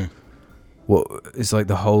what is like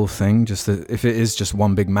the whole thing, just that if it is just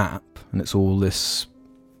one big map and it's all this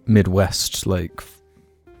Midwest, like,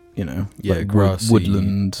 you know, like grassy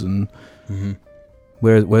woodland and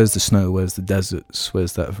where's the snow, where's the deserts,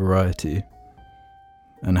 where's that variety,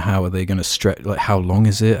 and how are they going to stretch, like how long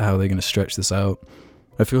is it, how are they going to stretch this out?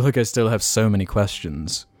 I feel like I still have so many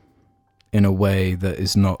questions in a way that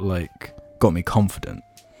is not like got me confident.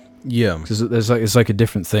 Yeah, because there's like, it's like a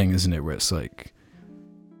different thing, isn't it, where it's like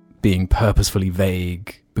being purposefully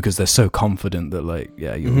vague because they're so confident that like,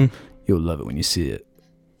 yeah, you'll love it when you see it,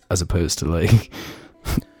 as opposed to like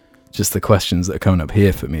just the questions that are coming up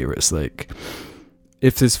here for me, where it's like,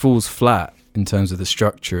 if this falls flat in terms of the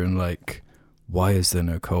structure and like, why is there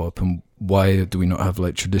no co-op and why do we not have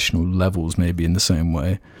like traditional levels maybe in the same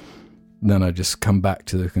way, then I just come back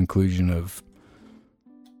to the conclusion of,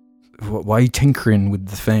 why are you tinkering with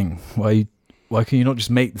the thing? Why can you not just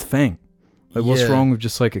make the thing? Like, what's wrong with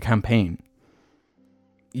just like a campaign?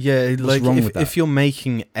 Yeah, what's like wrong with that? If you're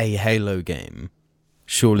making a Halo game,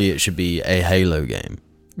 surely it should be a Halo game.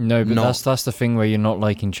 No, but that's the thing where you're not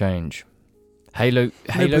liking change. Halo,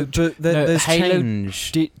 there's Halo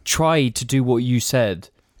change. Tried to do what you said,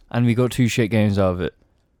 and we got 2 shit games out of it.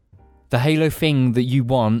 The Halo thing that you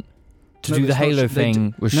want to do the Halo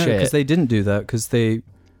thing was shit. No, because they didn't do that, because they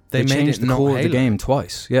made changed it the not core of the Halo. game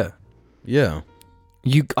twice. Yeah. Yeah.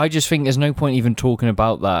 I just think there's no point even talking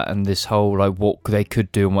about that and this whole like what they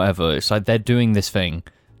could do and whatever. It's like they're doing this thing.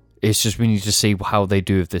 It's just we need to see how they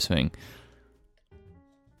do with this thing.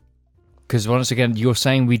 Because once again, you're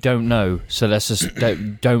saying we don't know, so let's just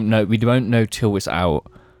don't know. We won't know till it's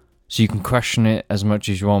out. So you can question it as much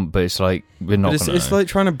as you want, but it's like we're not. But it's like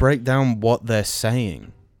trying to break down what they're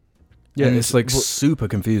saying. Yeah, And it's like super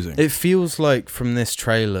confusing. It feels like from this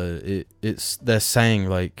trailer, it's they're saying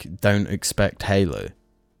like, don't expect Halo.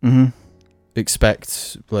 Mm-hmm.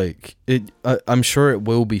 Expect like it. I'm sure it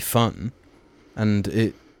will be fun, and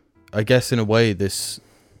it. I guess in a way, this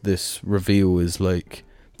reveal is like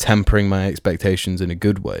tempering my expectations in a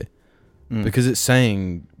good way, because it's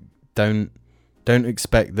saying don't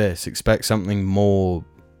expect this. Expect something more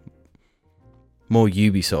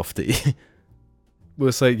Ubisofty. Well,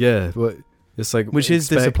 it's like, yeah, it's like, which is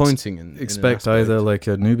disappointing. In expect an either like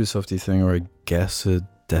an Ubisofty thing or I guess a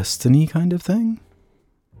Destiny kind of thing.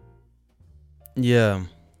 Yeah.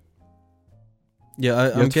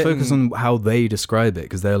 I'm to focus on how they describe it,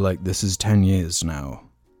 because they're like, this is 10 years now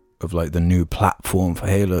of like the new platform for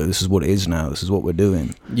Halo. This is what it is now. This is what we're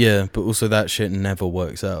doing. Yeah, but also that shit never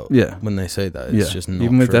works out. Yeah, when they say that, it's just not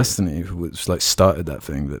even with true. Destiny, which like started that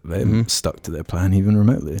thing, that they haven't stuck to their plan even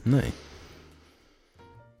remotely. No.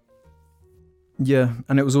 Yeah,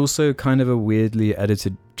 and it was also kind of a weirdly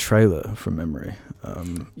edited trailer from memory.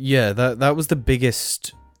 Yeah, that was the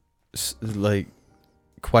biggest like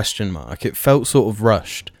question mark. It felt sort of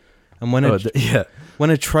rushed. And when when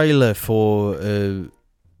a trailer for a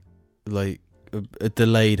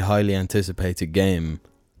delayed, highly anticipated game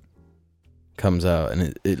comes out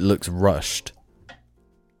and it looks rushed,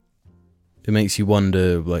 it makes you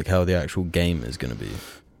wonder like how the actual game is going to be.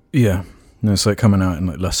 Yeah, no, it's like coming out in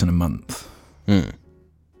like less than a month.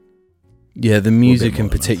 Yeah, the music in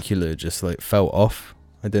particular just like felt off.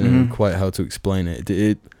 I don't know quite how to explain it.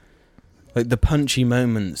 It like the punchy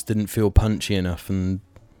moments didn't feel punchy enough, and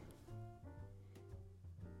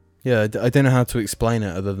yeah, I don't know how to explain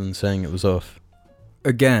it other than saying it was off.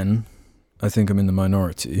 Again, I think I'm in the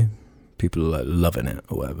minority. People are like loving it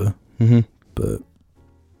or whatever, but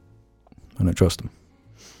I don't trust them.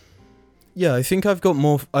 Yeah, I think I've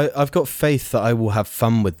got faith that I will have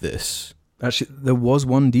fun with this. Actually, there was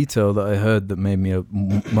one detail that I heard that made me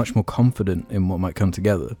much more confident in what might come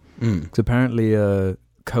together. Because apparently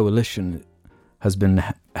Coalition has been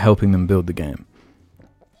helping them build the game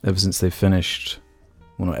ever since they finished.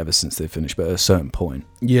 Well, not ever since they finished, but at a certain point.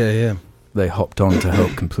 Yeah. They hopped on to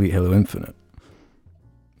help complete Halo Infinite.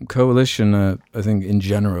 Coalition, I think, in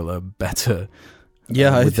general, are better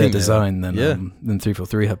with their design than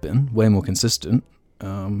 343 have been. Way more consistent.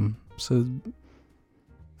 So...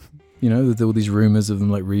 You know, there were all these rumors of them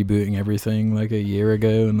like rebooting everything like a year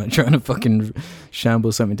ago and like trying to fucking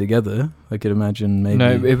shamble something together. I could imagine maybe.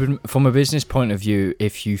 No, it would, from a business point of view,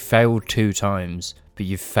 if you failed 2 times, but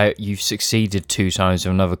you've succeeded 2 times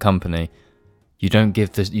with another company, you don't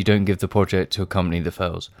give the project to a company that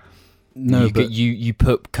fails. No, you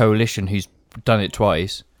put Coalition, who's done it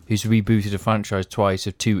twice, who's rebooted a franchise twice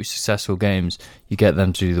of 2 successful games. You get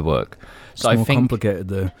them to do the work. So it's more complicated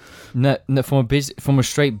though. No, from a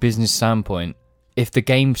straight business standpoint, if the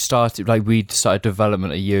game started like we started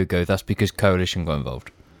development a year ago, that's because Coalition got involved.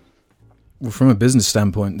 Well, from a business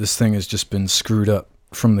standpoint, this thing has just been screwed up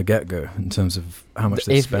from the get-go in terms of how much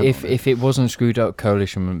they spent. If it wasn't screwed up,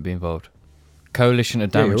 Coalition wouldn't be involved. Coalition are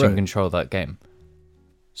damage and control that game.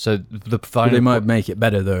 So the final. But they might make it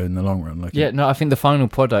better though in the long run. I think the final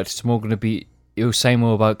product is more going to be. It will say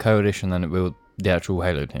more about Coalition than it will the actual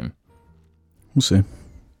Halo team. We'll see.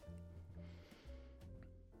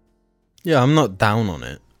 Yeah, I'm not down on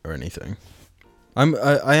it or anything.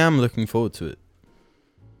 I am looking forward to it.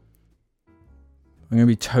 I'm gonna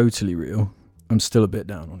be totally real. I'm still a bit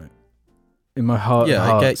down on it. In my heart,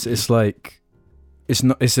 it's like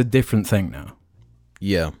it's a different thing now.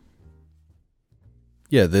 Yeah.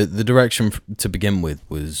 Yeah, the direction to begin with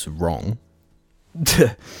was wrong,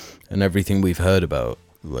 and everything we've heard about,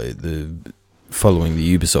 like following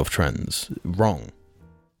the Ubisoft trends, wrong.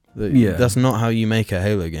 Yeah, that's not how you make a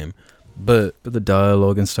Halo game. But the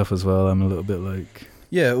dialogue and stuff as well, I'm a little bit like...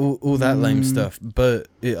 Yeah, all that lame stuff. But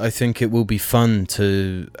I think it will be fun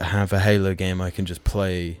to have a Halo game I can just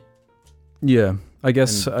play. Yeah, I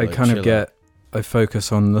guess I kind of I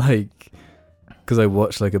focus on like... Because I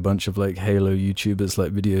watch like a bunch of like Halo YouTubers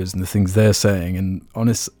like videos and the things they're saying, and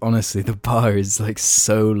honestly, the bar is like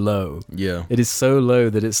so low. Yeah. It is so low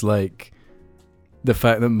that it's like... The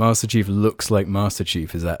fact that Master Chief looks like Master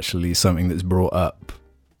Chief is actually something that's brought up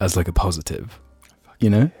as like a positive, you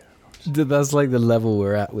know? That's like the level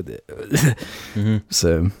we're at with it.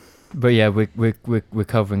 So, but yeah, we're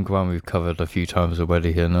covering ground we've covered a few times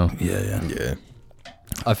already here now. Yeah.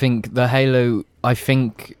 I think the Halo. I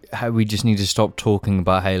think we just need to stop talking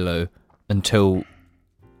about Halo until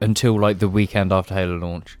like the weekend after Halo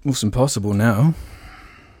launch. Well, it's impossible now.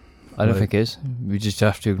 I don't think it is. We just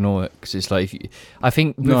have to ignore it because it's like I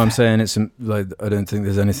think. No, I'm saying it's like I don't think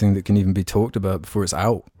there's anything that can even be talked about before it's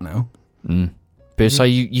out now. But it's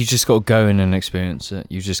like you just got to go in and experience it.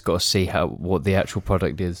 You just got to see what the actual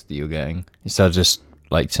product is that you're getting instead of just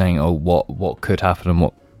like saying, "Oh, what could happen and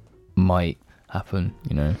what might happen."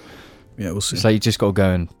 You know. Yeah, we'll see. It's like you just got to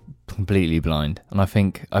go in completely blind, and I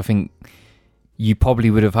think you probably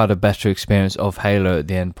would have had a better experience of Halo at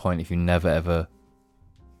the end point if you never ever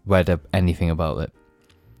read anything about it.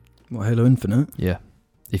 What, Halo Infinite? Yeah.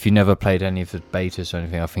 If you never played any of the betas or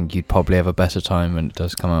anything, I think you'd probably have a better time when it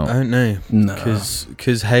does come out. I don't know. No.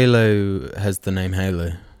 Because Halo has the name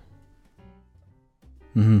Halo.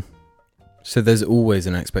 So there's always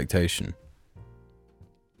an expectation.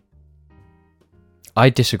 I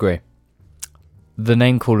disagree. The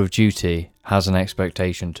name Call of Duty has an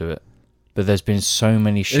expectation to it, but there's been so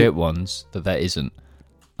many shit ones that there isn't.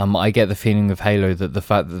 I get the feeling of Halo that the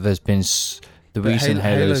fact that there's been the recent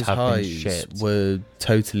Halos have been shit were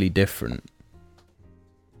totally different.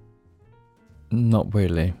 Not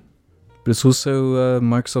really, but it's also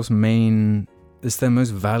Microsoft's main. It's their most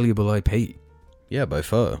valuable IP. Yeah, by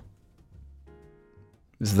far.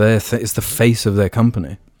 It's it's the face of their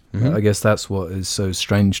company. Mhm. I guess that's what is so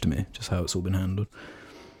strange to me, just how it's all been handled.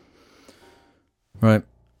 Right,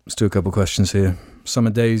 let's do a couple questions here.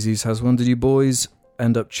 Summer Daisies has one. Did you boys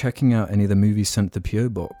end up checking out any of the movies sent to the PO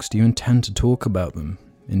Box? Do you intend to talk about them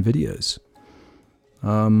in videos?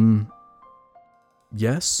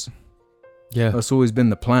 Yes. Yeah. That's always been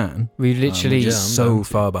the plan. We literally yeah, I'm so down to.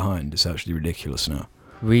 far behind. It's actually ridiculous now.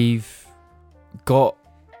 we've got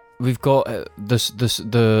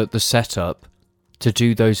the setup to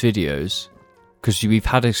do those videos because we've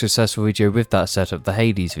had a successful video with that setup, the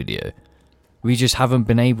Hades video. We just haven't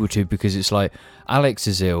been able to because it's like Alex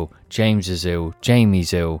is ill, James is ill,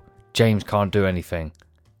 Jamie's ill, James can't do anything.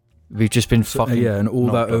 We've just been fucking Yeah, and all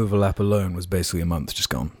that knocked up. overlap alone was basically a month just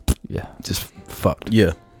gone. Yeah, Just fucked.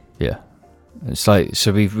 Yeah. yeah. It's like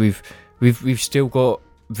so we've still got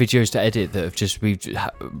videos to edit that have just we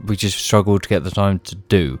just struggled to get the time to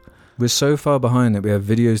do. We're so far behind that we have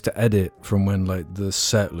videos to edit from when like the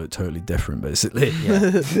set looked totally different, basically.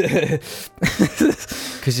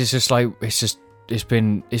 Because it's just like it's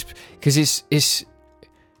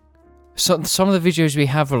some of the videos we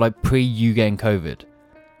have are like pre you getting COVID.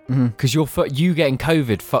 Because you getting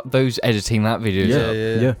COVID, fuck those editing that videos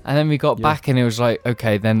up. Yeah. And then we got Yeah. back and it was like,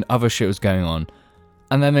 okay, then other shit was going on.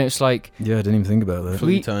 And then it's like, Yeah, I didn't even think about that.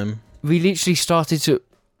 Flu time. we literally started to,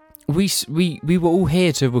 we were all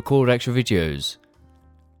here to record extra videos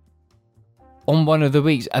on one of the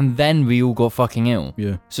weeks and then we all got fucking ill.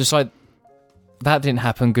 Yeah. So it's like, that didn't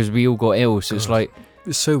happen because we all got ill. So it's God. like,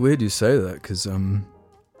 It's so weird you say that because,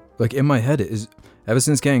 like in my head, it is ever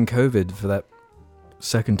since getting COVID for that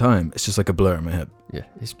second time, it's just like a blur in my head. yeah,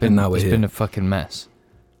 it's been now we're it's here. been a fucking mess.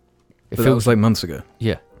 It But that was like months ago.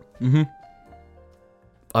 yeah. Mm-hmm.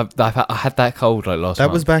 I had that cold like last That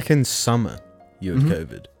month. was back in summer. You had Mhm.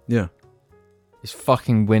 COVID. Yeah. It's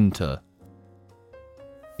fucking winter.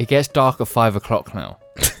 It gets dark at 5 o'clock now.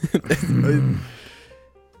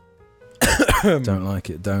 Don't like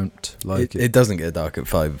it. Don't like it. It doesn't get dark at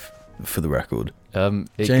 5, for the record.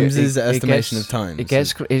 It James's ge- it estimation gets- of time.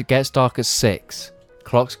 It gets dark at 6.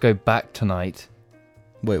 Clocks go back tonight.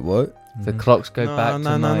 Wait, what? The clocks go back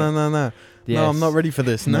no, tonight. No, Yes. I'm not ready for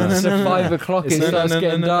this. No, no, It's no, at no, 5 no. o'clock. It's It no, starts no, no,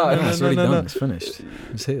 getting no, dark. no, no, it's already no, no. done. It's finished.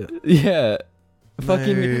 It's here. Yeah.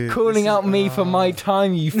 Fucking No, calling this out is- me for my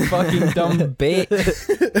time, you fucking dumb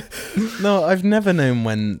bitch. No, I've never known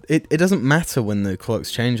when... It doesn't matter when the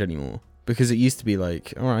clocks change anymore. Because it used to be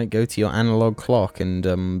like, alright, go to your analog clock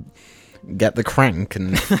and get the crank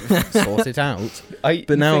and sort it out.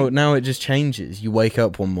 But now it just changes. You wake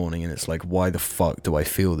up one morning and it's like, why the fuck do I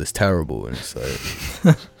feel this terrible? And it's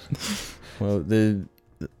like... well, It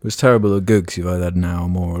was terrible or good because you've either had an hour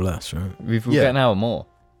more or less, right? We'll Yeah. get an hour more.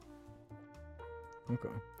 Okay.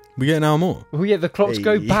 we get an hour more. Well, yeah, the clocks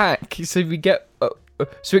go Hey. back. So we get...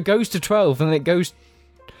 so it goes to 12 and it goes...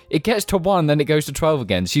 It gets to 1, then it goes to 12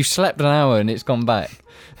 again. So you slept an hour and it's gone back.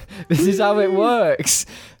 This is how it works.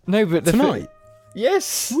 No, but the Tonight.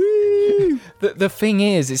 yes. The thing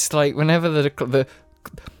is, it's like whenever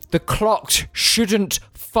the clocks shouldn't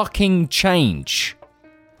fucking change.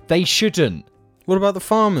 They shouldn't. What about the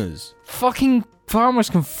farmers? Fucking farmers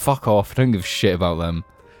can fuck off. I don't give a shit about them.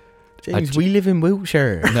 James, we live in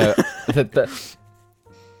Wiltshire. No,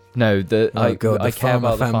 Oh god, I the care farmer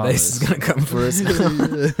about the fan farmers. base is gonna come for us.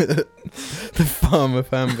 The farmer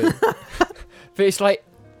fan base. But it's like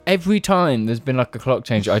every time there's been like a clock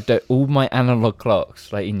change, all my analog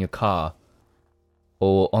clocks, like in your car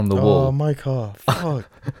or on the Oh, wall, my car. Fuck.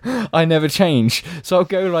 I never change. So I'll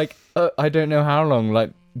go like I don't know how long,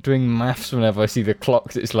 like doing maths whenever I see the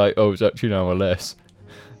clocks. It's like, oh, it's actually an hour less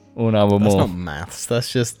or an hour That's more. not maths.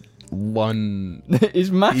 That's just one It's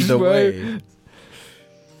maths, either bro. way.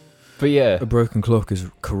 But yeah, A broken clock is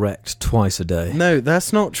correct twice a day. No,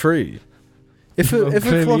 that's not true. If Well, a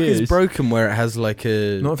clearly clock is. is broken where it has like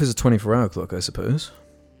a... Not if it's a 24-hour clock, I suppose.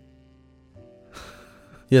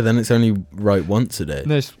 Yeah, then it's only right once a day.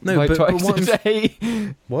 no, it's No, like but twice what a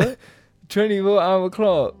day. What? 24-hour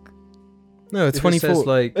clock. No, a If it 24... says,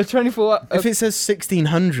 like, A 24. if it says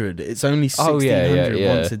 1600, it's only 1600 Oh,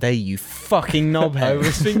 yeah. once a day, you fucking I knobhead.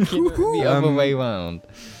 was thinking the other way round.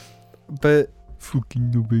 But...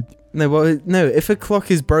 No, well, no, if a clock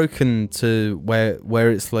is broken to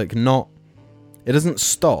where it's like not... It doesn't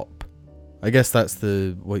stop. I guess that's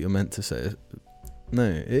what you're meant to say. No,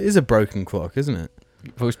 it is a broken clock, isn't it?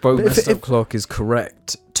 It was broken. But messed up clock is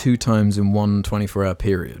correct 2 times in one 24-hour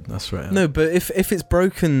period. That's right. No, but if it's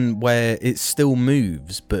broken where it still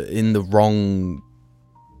moves, but in the wrong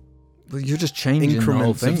Well, you're just changing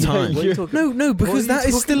increments the whole of thing. time. What are you talking- No, What are because you that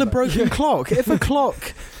is talking still a about? broken clock. If a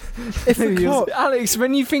clock if the clock... Alex,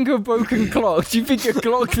 when you think of a broken clock, do you think a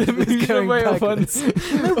clock that moves going away at backwards.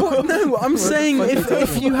 once? No, I'm saying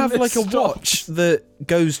if you have like a watch that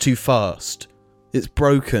goes too fast, it's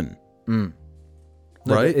broken. No,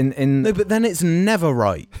 Right? but No, but then it's never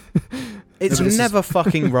right. It's No, but it's never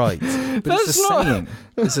fucking right. but That's it's a not- saying.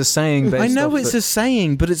 It's a saying based I know off it's a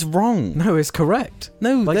saying, but it's wrong. No, it's correct.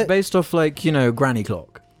 No, Like that- based off granny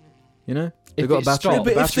clock. You know? They've If got a it battery. stops- No, but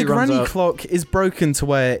if the battery runs granny out. clock is broken to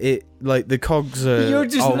where it, like, the cogs are You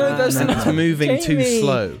just old know that's and not- it's moving too Jamie.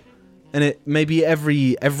 slow, and it maybe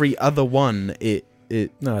every other one it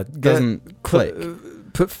No, doesn't click.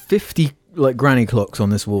 Put 50 granny clocks on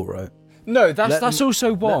this wall, right? No, that's Let them-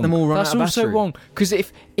 also wrong. them all run that's out of also battery. wrong because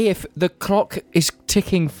if the clock is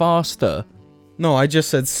ticking faster, No, I just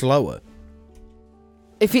said slower.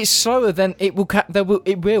 if it's slower, then it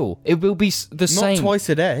will. It will be the same. Not twice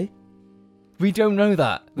a day. We don't know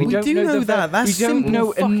that. We don't do know the that. That's we don't simple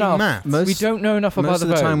know fucking enough. maths. We don't know enough about Most the of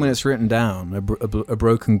the time when variables. it's written down, a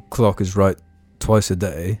broken clock is right twice a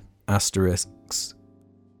day, asterisks,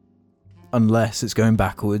 unless it's going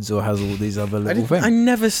backwards or has all these other little things. I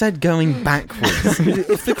never said going backwards.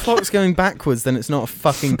 If the clock's going backwards, then it's not a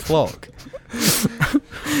fucking clock.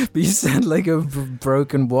 But you said like a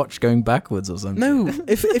broken watch going backwards or something. No,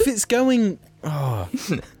 if it's going,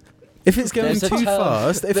 if it's going There's a too term-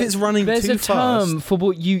 fast, if it's running There's too a term fast, for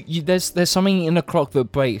what you. There's something in a clock that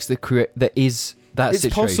breaks that is that it's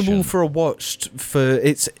situation. possible for a watch for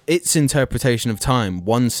its interpretation of time.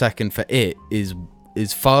 1 second for it is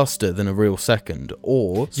faster than a real second,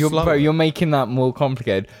 or slower. Bro, you're making that more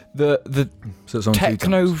complicated. The So it's on two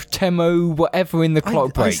techno times. temo whatever in the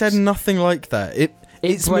clock I breaks. said nothing like that.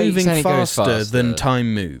 It's breaks moving and it goes faster than faster.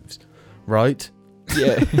 time moves, right?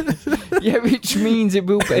 Yeah, yeah, which means it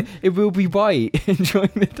will be right during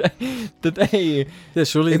the day. Yeah,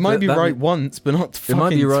 surely It might be that- right once, but not It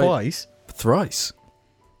might be fucking right. twice. thrice.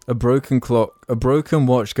 A broken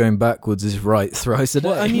watch going backwards is right thrice a day.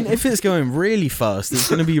 Well, I mean, if it's going really fast, it's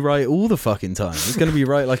going to be right all the fucking time. It's going to be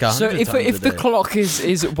right like 100 So times if a the day. clock is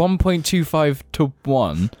 1.25 to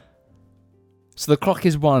 1, so the clock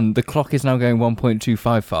is 1, the clock is now going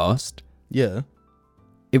 1.25 fast. Yeah.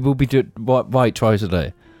 It will be right twice a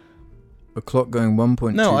day. a clock going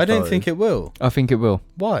 1.25. No, I don't think it will. I think it will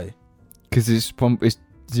Why? because it's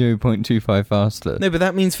 0.25 faster. No, but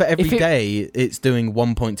that means for every If it- day it's doing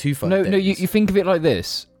 1.25 No, days. you think of it like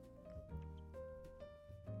this.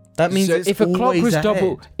 That means So it's if a clock always was ahead.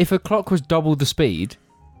 double the speed,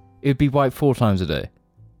 it would be right 4 times a day.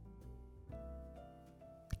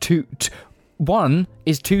 1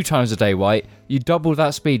 is 2 times a day, right? You double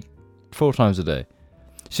that speed 4 times a day.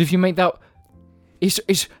 So if you make that, it's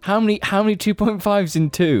how many 2.5s in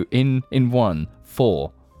 2 in 1?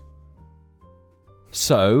 4.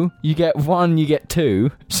 So you get 1, you get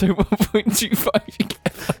 2. So 1.25 you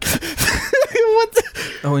get. What the-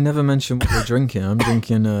 Oh, we never mentioned what we're drinking. I'm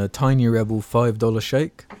drinking a Tiny Rebel $5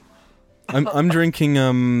 shake. I'm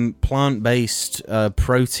drinking plant-based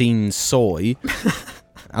protein soy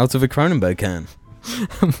out of a Kronenberg can.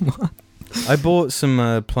 I bought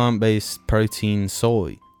some plant-based protein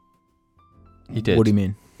soy. You did. What do you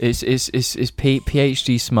mean? It's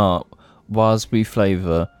PhD Smart raspberry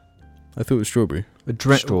flavour. I thought it was strawberry. A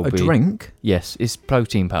drink? A Strawberry. drink? Yes, it's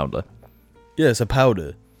protein powder. Yeah, it's a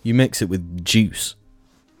powder. You mix it with juice.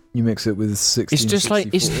 You mix it with 16. It's just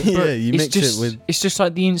like it's Yeah, bro, you it's mix it just, with- It's just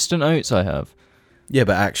like the instant oats I have. Yeah,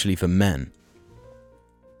 but actually for men.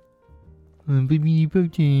 Baby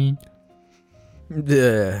protein.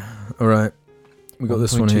 Yeah. All right. We got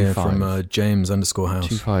this one here 1.25. from James_House.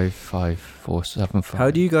 255475.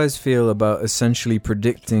 How do you guys feel about essentially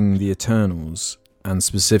predicting the Eternals and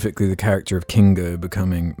specifically the character of Kingo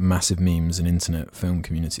becoming massive memes in internet film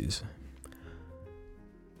communities?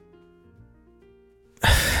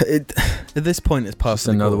 At this point, it's past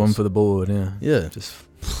Just another one for the board, yeah. Yeah. Just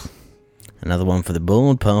Another one for the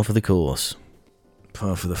board, par for the course.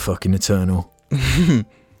 par for the fucking Eternal.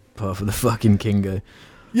 Par for the fucking Kingo.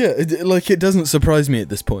 Yeah, it doesn't surprise me at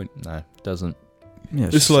this point. No, it doesn't. Yeah,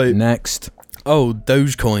 It's just like- next. Oh,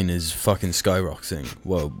 Dogecoin is fucking skyrocketing.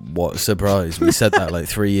 Well, what a surprise. We said that like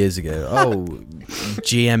 3 years ago. Oh,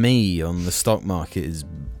 GME on the stock market is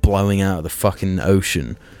blowing out of the fucking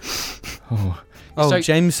ocean. Oh. Oh, So-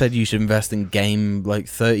 James said you should invest in game like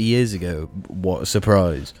 30 years ago. What a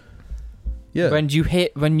surprise. Yeah. When you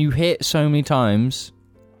hit so many times,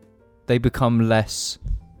 they become less.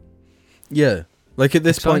 Yeah. Like at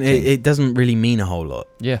this point, Exciting. it doesn't really mean a whole lot.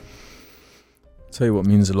 Yeah. Tell you what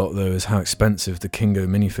means a lot though is how expensive the Kingo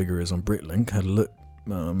minifigure is on BritLink. Had a look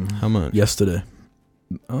How much? yesterday.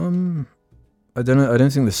 I don't know. I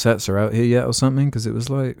don't think the sets are out here yet or something, because it was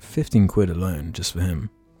like 15 quid alone just for him.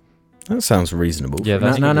 That sounds reasonable. Yeah,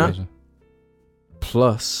 that's No, a good no. reason.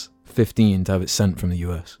 Plus 15 to have it sent from the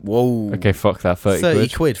US. Whoa. Okay, fuck that. 30 30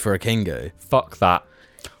 quid. for a Kingo. Fuck that.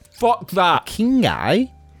 Fuck that. Kingo?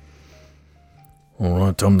 All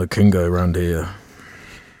right, I'm the Kingo around here.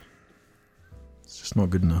 It's just not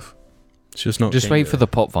good enough. It's just not Just wait Kingo. for the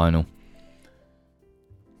pop vinyl.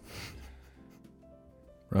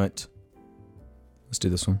 Right. Let's do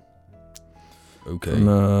this one. Okay.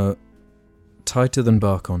 From Tighter Than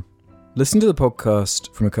Barkon. Listen to the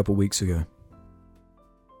podcast from a couple weeks ago.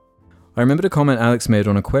 I remembered a comment Alex made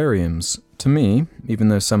on aquariums. To me, even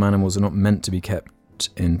though some animals are not meant to be kept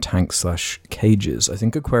in tanks/cages, I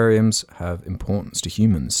think aquariums have importance to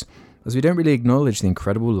humans, as we don't really acknowledge the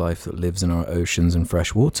incredible life that lives in our oceans and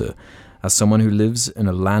fresh water. As someone who lives in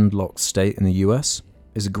a landlocked state in the US,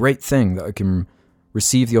 it's a great thing that I can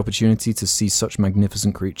receive the opportunity to see such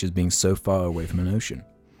magnificent creatures being so far away from an ocean.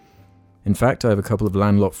 In fact, I have a couple of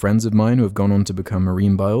landlocked friends of mine who have gone on to become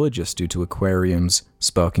marine biologists due to aquariums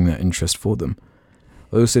sparking that interest for them.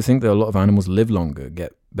 I also think that a lot of animals live longer,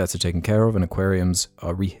 get better taken care of, and aquariums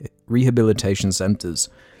are rehabilitation centers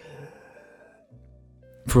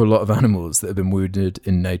for a lot of animals that have been wounded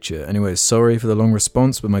in nature. Anyway, sorry for the long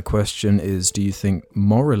response, but my question is, do you think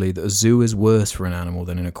morally that a zoo is worse for an animal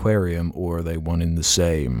than an aquarium, or are they one in the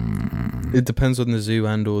same? It depends on the zoo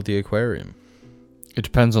and or the aquarium. It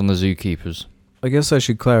depends on the zookeepers. I guess I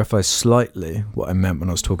should clarify slightly what I meant when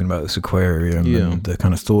I was talking about this aquarium and the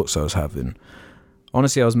kind of thoughts I was having.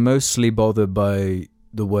 Honestly, I was mostly bothered by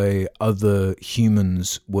the way other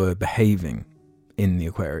humans were behaving in the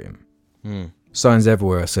aquarium. Signs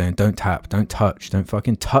everywhere saying, don't tap, don't touch, don't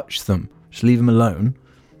fucking touch them. Just leave them alone.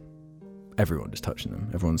 Everyone just touching them.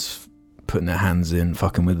 Everyone's putting their hands in,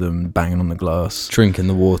 fucking with them, banging on the glass. Drinking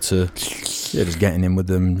the water. Yeah, just getting in with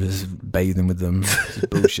them, just bathing with them. It's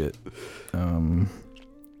bullshit. But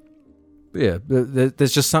yeah,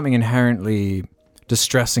 there's just something inherently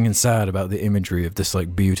distressing and sad about the imagery of this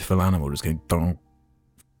like beautiful animal just going dong,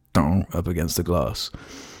 dong up against the glass.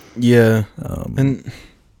 Yeah. And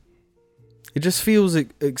it just feels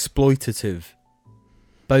exploitative.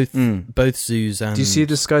 Both zoos and... Do you see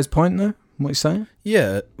this guy's point though? What he's saying?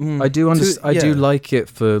 Yeah. I do I do like it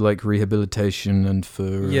for like rehabilitation and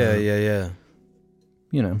for Yeah.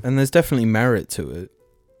 You know, And there's definitely merit to it.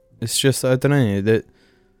 It's just, I don't know, that...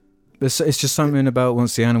 it's just something about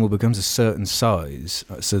once the animal becomes a certain size,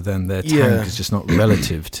 so then their tank is just not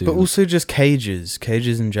relative to... But also just cages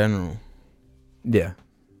in general. Yeah.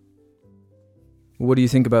 What do you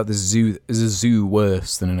think about the zoo? Is a zoo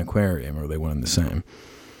worse than an aquarium, or are they one and the same?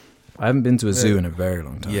 I haven't been to a zoo in a very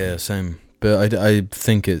long time. Yeah, same. But I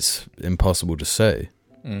think it's impossible to say.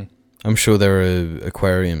 I'm sure there are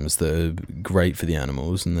aquariums that are great for the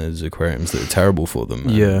animals, and there's aquariums that are terrible for them.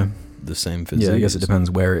 Yeah. The same for Yeah, zoos. I guess it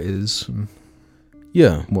depends where it is.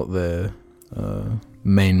 Yeah. What their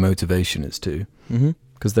main motivation is to. Mm-hmm.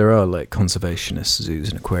 Because there are like conservationist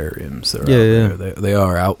zoos and aquariums. They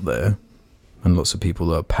are out there. And lots of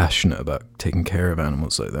people are passionate about taking care of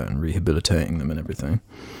animals like that and rehabilitating them and everything.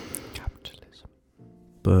 Capitalism.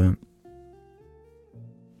 But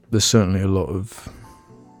there's certainly a lot of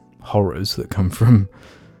horrors that come from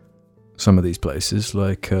some of these places,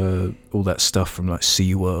 like all that stuff from like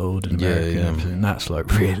SeaWorld and America and everything. That's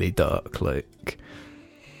like really dark, like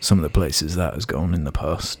some of the places that has gone in the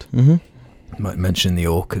past. Mm-hmm. Might mention the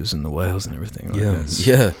orcas and the whales and everything. Like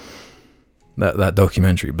Yeah. That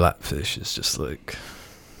documentary Blackfish is just like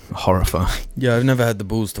horrifying. Yeah, I've never had the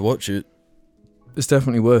balls to watch it. It's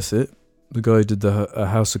definitely worth it. The guy who did the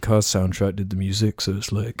House of Cards soundtrack did the music, so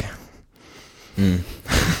it's like...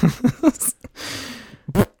 This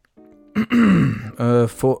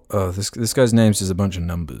guy's name's just a bunch of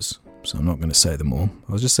numbers, so I'm not going to say them all.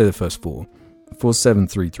 I'll just say the first four.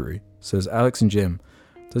 4733 says, Alex and Jim,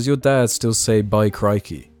 does your dad still say bye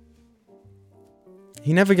crikey?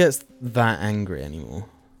 He never gets that angry anymore.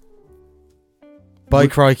 By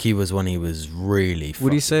crikey was when he was really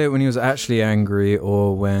Would he say it when he was actually angry,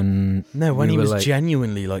 or when... No, when we he were was like...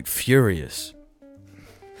 genuinely like furious.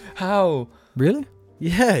 How? Really?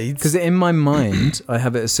 Yeah, because in my mind I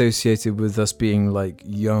have it associated with us being like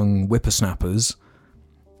young whippersnappers,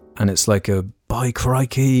 and it's like a by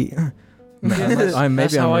crikey. Maybe I'm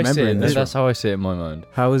remembering this. That's how I see it in my mind.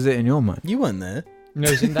 How is it in your mind? You weren't there. No,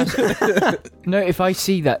 no. If I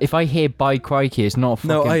see that, if I hear "by crikey," it's not a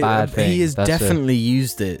fucking bad thing. He has definitely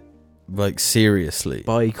used it like seriously.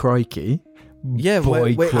 By crikey. Yeah,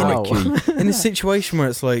 By crikey. In a situation where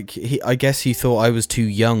it's like, I guess he thought I was too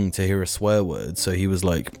young to hear a swear word, so he was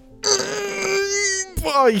like,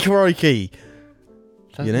 by crikey.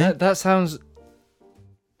 You know? That sounds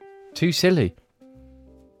too silly.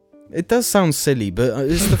 It does sound silly, but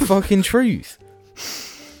it's the fucking truth.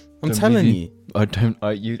 I'm Don't telling believe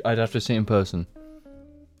you. I'd have to see it in person.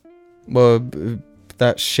 Well,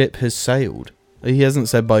 that ship has sailed. He hasn't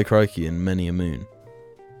said bye crikey in many a moon.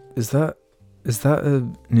 Is that a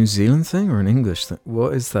New Zealand thing or an English thing?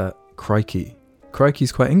 What is that? Crikey.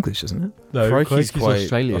 Crikey's quite English, isn't it? No, Crikey's quite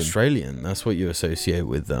Australian. Australian. That's what you associate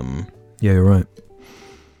with Yeah, you're right.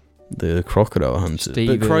 the crocodile hunter.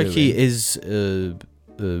 Steve But crikey Irwin. is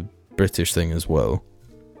a British thing as well.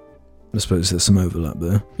 I suppose there's some overlap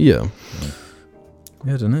there. Yeah.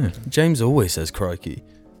 Yeah, I don't know. James always says crikey.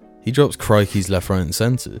 He drops crikeys left, right, and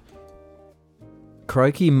centre.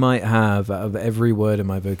 Crikey might have, out of every word in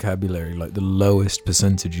my vocabulary, like the lowest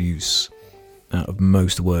percentage use out of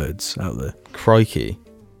most words out there. Crikey.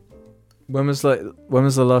 When was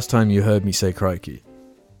the last time you heard me say crikey?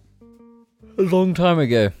 A long time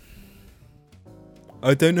ago.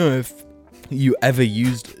 I don't know if you ever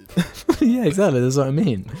used it. Yeah, exactly. That's what I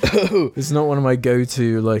mean. It's not one of my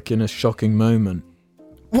go-to, like, in a shocking moment.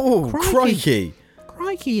 Oh, Crikey. crikey.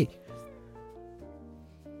 Crikey.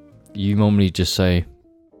 You normally just say,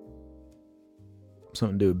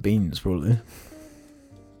 Something to do with beans, probably.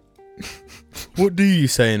 What do you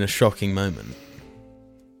say in a shocking moment?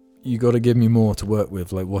 You got to give me more to work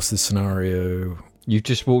with. Like, what's the scenario? you've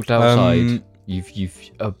just walked outside,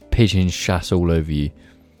 you've a pigeon shat all over you.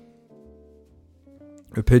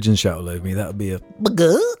 A pigeon shout all over me. That would be a.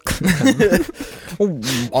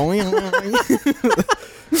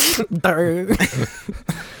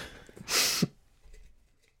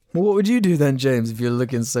 Well, what would you do then, James, if you're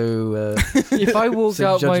looking so If I walked so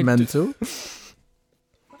out my judgmental?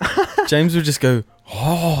 James would just go,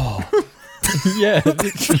 oh. yeah,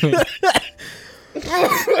 literally.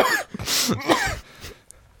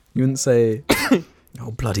 You wouldn't say,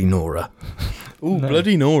 "Oh, bloody Nora." Ooh, No.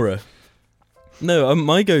 bloody Nora. No,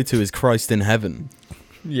 my go-to is Christ in heaven.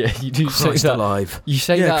 Yeah, you do say Christ that. alive. You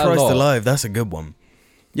say Yeah, that Christ a lot. alive. That's a good one.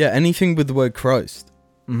 Yeah, anything with the word Christ.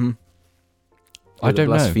 Mm-hmm. I don't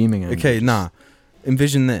know. blaspheming Okay, nah.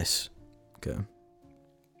 Envision this. Okay.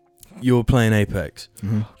 You're playing Apex.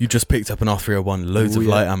 Mm-hmm. You just picked up an R301, loads Ooh, of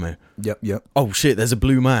yeah. light ammo. Yep. Oh shit, there's a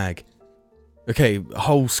blue mag. Okay,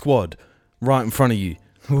 whole squad right in front of you.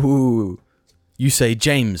 Ooh, You say,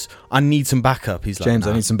 James, I need some backup. He's like, James,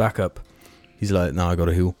 nah. I need some backup. He's like, no, I got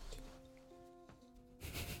to heal.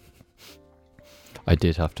 I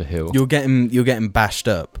did have to heal. You're getting bashed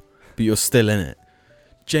up, but you're still in it.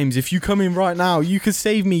 James, if you come in right now, you could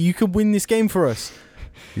save me. You could win this game for us.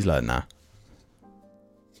 He's like, nah.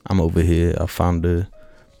 I'm over here. I found a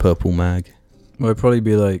purple mag. Well, I'd probably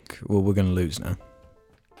be like, well, we're going to lose now.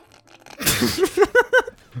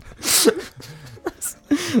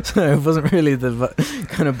 So it wasn't really the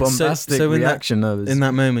kind of bombastic so in that- reaction. I was In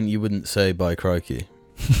that moment, you wouldn't say, bye, crikey.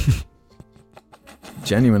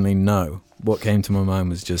 genuinely no. What came to my mind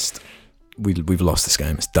was just, we've lost this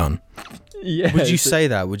game. It's done. Yeah. Would you say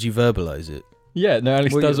that? Would you verbalize it? Yeah, no,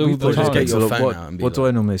 Alex does all the just time. get your So phone what out and be what do like-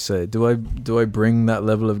 I normally say? Do I bring that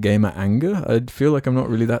level of gamer anger? I feel like I'm not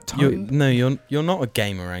really that tight. You're not a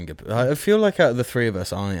gamer anger. I feel like out of the three of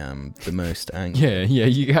us, I am the most angry. Yeah,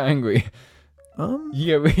 you get angry. You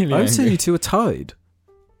get really I would angry. say you two are tied.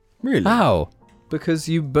 Really? How? Because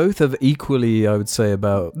you both have equally, I would say,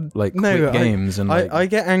 about like No, quick games and like, I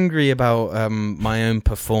get angry about my own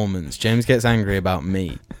performance. James gets angry about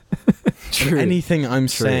me. true. Anything I'm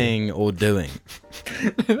True. saying or doing.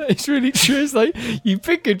 It's really true. It's like you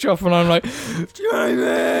pick a drop and I'm like,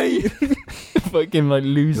 Jamie, fucking like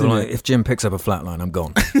losing You're like, it. if Jim picks up a flatline, I'm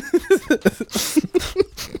gone.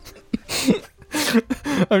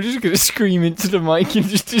 I'm just gonna scream into the mic and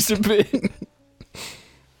just disappear.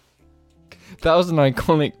 That was an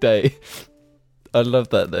iconic day. I love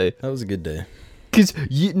that day. That was a good day. Because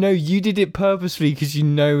you did it purposely because you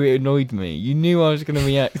know it annoyed me. You knew I was going to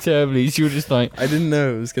react terribly. So you were just like, I didn't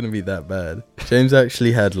know it was going to be that bad. James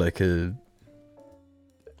actually had like an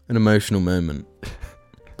emotional moment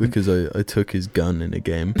because I took his gun in a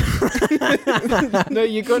game. no,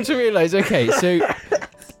 you got to realise, okay, so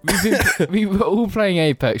we were all playing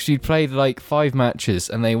Apex. You'd played like 5 matches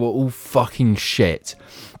and they were all fucking shit.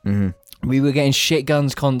 Mm-hmm. We were getting shit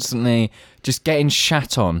guns constantly, just getting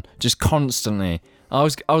shat on, just constantly. We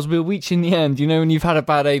were reaching the end. You know when you've had a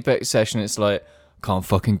bad Apex session, it's like, can't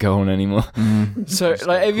fucking go on anymore. So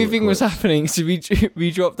like everything was happening, so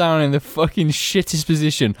we dropped down in the fucking shittest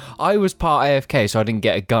position. I was part AFK, so I didn't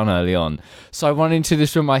get a gun early on. So I run into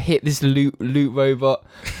this room, I hit this loot robot,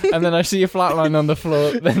 and then I see a flatline on the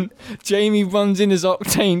floor. Then Jamie runs in as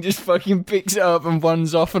Octane, just fucking picks it up and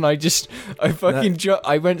runs off, and I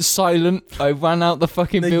went silent. I ran out the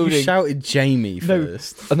fucking building. You shouted Jamie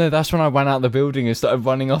first. No, that's when I ran out the building and started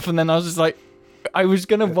running off, and then I was just like, I was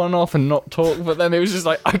gonna run off and not talk, but then it was just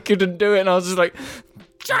like I couldn't do it, and I was just like,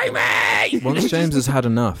 Jamie! Once James has had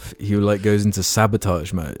enough, he like goes into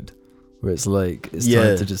sabotage mode, where it's like it's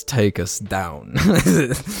time to just take us down.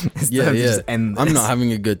 It's time to just end this. I'm not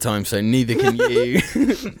having a good time, so neither can you.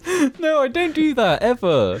 No, I don't do that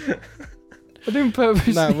ever. I don't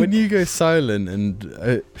purposely. Nah, when you go silent and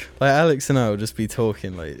like Alex and I will just be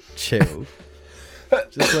talking like chill.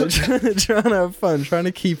 Just like trying to have fun, trying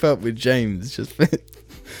to keep up with James.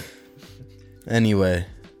 Anyway,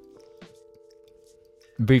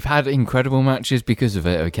 we've had incredible matches because of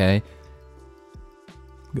it. Okay.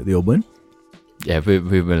 Got the old win. Yeah, we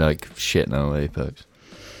were like shit now, Apex.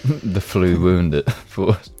 The flu ruined it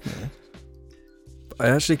for us. Yeah. I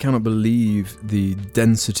actually cannot believe the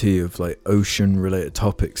density of like ocean-related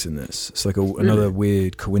topics in this. It's like another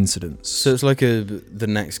weird coincidence. So it's like the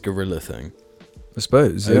next gorilla thing. I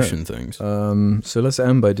suppose, Ocean things. So let's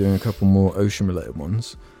end by doing a couple more ocean-related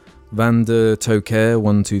ones. Vander Toker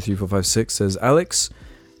 123456 says, Alex,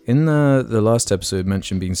 in the last episode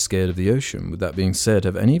mentioned being scared of the ocean. With that being said,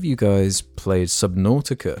 have any of you guys played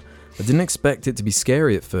Subnautica? I didn't expect it to be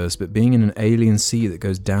scary at first, but being in an alien sea that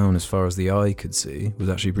goes down as far as the eye could see was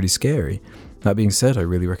actually pretty scary. That being said, I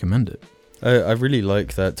really recommend it. I really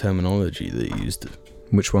like that terminology that you used.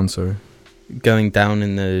 Which one, sorry? Going down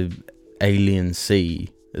in the alien sea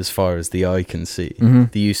as far as the eye can see. Mm-hmm.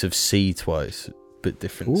 The use of sea twice, but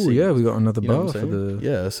different. Oh yeah, we got another You know bar what I'm for the. saying?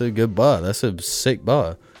 Yeah, that's a good bar. That's a sick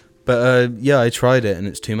bar. But yeah, I tried it and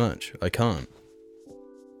it's too much. I can't.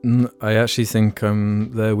 I actually think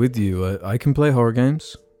I'm there with you. I can play horror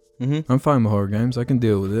games. Mm-hmm. I'm fine with horror games. I can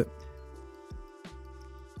deal with it.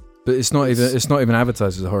 But it's not even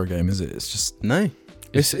advertised as a horror game, is it? It's just No.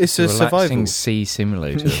 It's a relaxing survival sea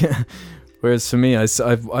simulator. yeah. Whereas for me, I've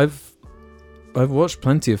watched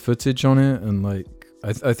plenty of footage on it, and like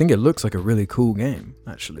I think it looks like a really cool game,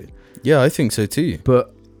 actually. Yeah, I think so too.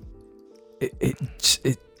 But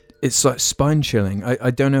it's like spine chilling. I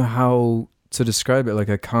don't know how to describe it. Like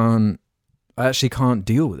I actually can't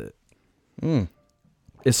deal with it. Mm.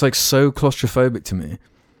 It's like so claustrophobic to me,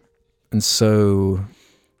 and so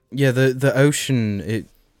Yeah, the ocean, it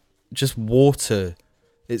just water.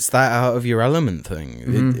 It's that out of your element thing.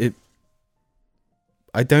 Mhm.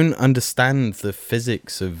 I don't understand the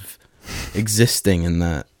physics of existing in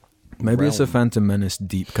that. maybe it's a realm. Phantom Menace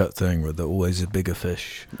deep cut thing where there's always a bigger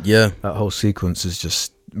fish. Yeah, That whole sequence has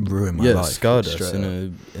just ruined my yeah, life. scarred us straight in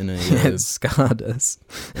up. a It scarred us.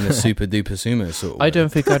 in a super duper sumo sort of I way. don't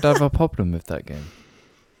think I'd have a problem with that game.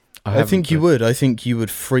 I think you would. I think you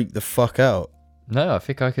would freak the fuck out. No, I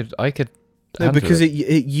think I could. No, handle because it.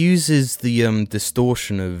 it uses the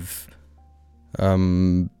distortion of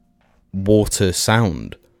water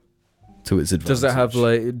sound to its advantage. Does it have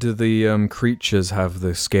like? Do the creatures have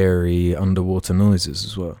the scary underwater noises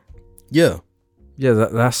as well? Yeah. Yeah,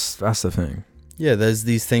 that's the thing. Yeah, there's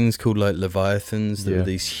these things called like leviathans. That Yeah. are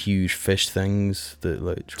these huge fish things that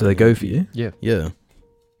like. Do they go for you? Yeah, Yeah.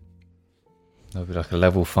 there'll be like a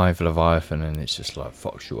level 5 Leviathan, and it's just like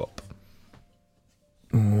fucks you up.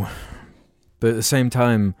 Ooh. But at the same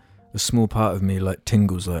time, a small part of me like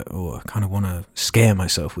tingles like, oh, I kind of want to scare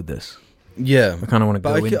myself with this. Yeah. I kind of want to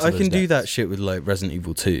go But into I those can do that depths. shit with like Resident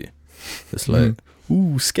Evil 2. It's like,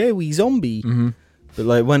 ooh, scary zombie. Mm-hmm. But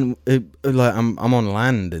like when like I'm on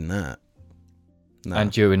land in that. Nah.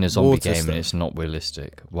 And you're in a zombie Water game, stuff. and it's not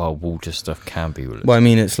realistic. While water stuff can be realistic. Well, I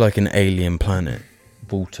mean, it's like an alien planet.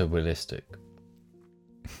 Water realistic.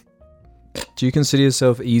 Do you consider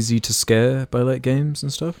yourself easy to scare by like games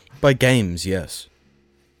and stuff? By games, yes.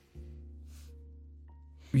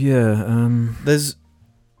 Yeah. There's,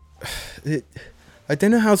 I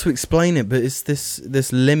don't know how to explain it, but it's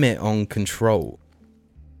this limit on control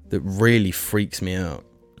that really freaks me out.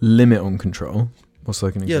 Limit on control. What's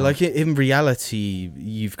like an Yeah, example? like in reality,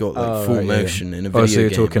 you've got like Oh, full right, yeah. motion in a video Oh, so you're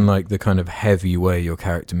game. talking like the kind of heavy way your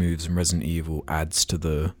character moves in Resident Evil adds to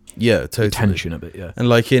the Yeah, totally. tension of it. Yeah. And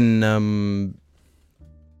like in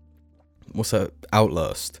what's that?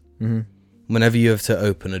 Outlast. Mm-hmm. Whenever you have to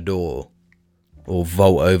open a door or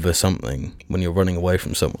vault over something when you're running away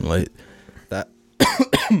from someone, like that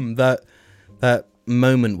that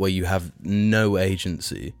moment where you have no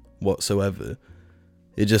agency whatsoever,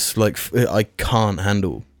 It just like I can't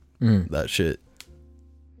handle that shit.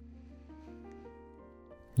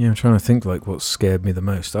 Yeah, I'm trying to think like what scared me the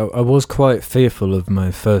most. I was quite fearful of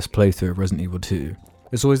my first playthrough of Resident Evil 2.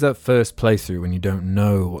 It's always that first playthrough when you don't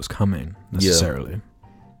know what's coming necessarily,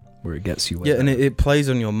 where it gets you. Yeah, and it plays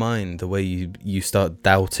on your mind the way you start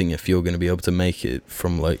doubting if you're going to be able to make it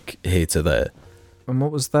from like here to there. And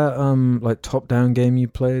what was that like top-down game you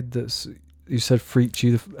played that's you said freaked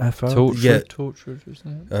you the F out? Torchwood,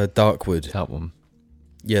 wasn't it? Darkwood. That one.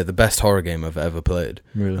 Yeah, the best horror game I've ever played.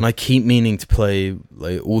 Really? And I keep meaning to play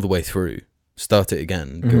like all the way through, start it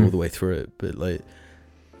again, go all the way through it, but like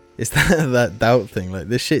it's that doubt thing. Like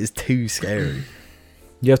this shit is too scary.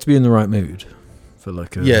 You have to be in the right mood for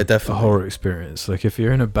like a definitely. a horror experience. Like if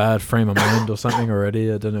you're in a bad frame of mind or something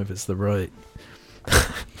already, I don't know if it's the right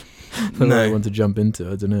right one to jump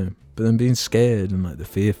into. I don't know. But then being scared and like the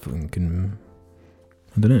fear thing can,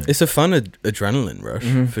 I don't know. It's a fun adrenaline rush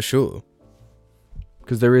for sure.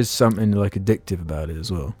 Because there is something like addictive about it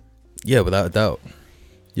as well. Yeah, without a doubt.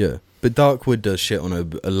 Yeah, but Darkwood does shit on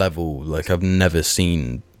a level like I've never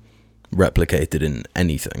seen replicated in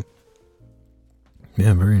anything.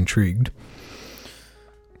 Yeah, I'm very intrigued.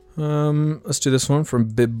 Let's do this one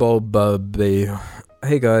from Bibbolbubby.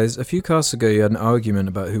 Hey guys, a few casts ago you had an argument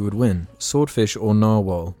about who would win, swordfish or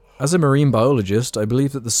narwhal. As a marine biologist, I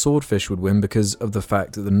believe that the swordfish would win because of the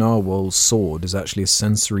fact that the narwhal's sword is actually a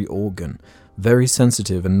sensory organ, very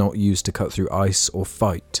sensitive and not used to cut through ice or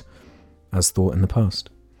fight, as thought in the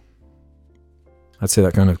past. I'd say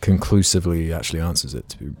that kind of conclusively actually answers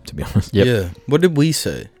it, to be honest. Yep. Yeah. What did we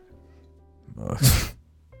say? I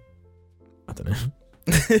don't know.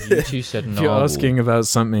 You two said If you're asking about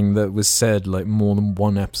something that was said like more than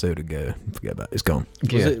one episode ago, forget about it. It's gone.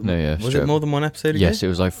 Was it more than one episode ago? Yes, it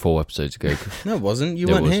was like 4 episodes ago. No, it wasn't. You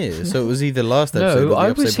weren't here. So it was either last episode or the No, I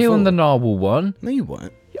episode was here before. on the narwhal one. No, you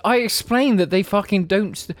weren't. I explained that they fucking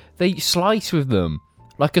don't... They slice with them.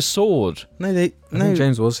 Like a sword. No, I think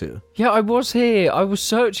James was here. Yeah, I was here. I was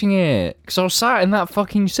searching it. Because I was sat in that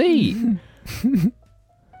fucking seat.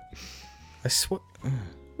 I swear...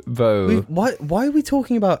 Bro. Why are we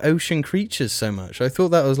talking about ocean creatures so much? I thought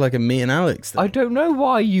that was like a me and Alex thing. I don't know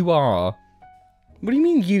why you are. What do you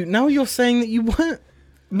mean you... Now you're saying that you weren't...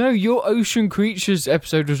 No, your ocean creatures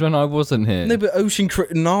episode was when I wasn't here. No, but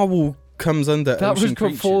narwhal comes under that ocean was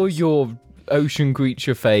before creatures. your ocean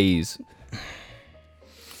creature phase.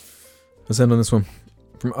 Let's end on this one.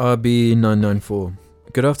 From RB994.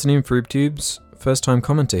 Good afternoon, FrubeTubes. First time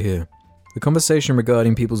commenter here. The conversation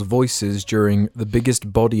regarding people's voices during the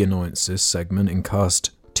biggest body annoyances segment in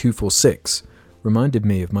cast 246 reminded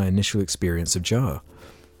me of my initial experience of Jar.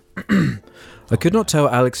 I could not tell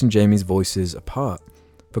Alex and Jamie's voices apart.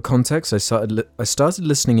 For context, I started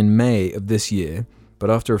listening in May of this year, but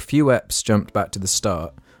after a few eps jumped back to the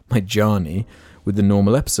start, my journey with the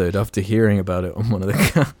normal episode after hearing about it on one of the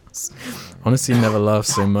casts. Honestly, never laughed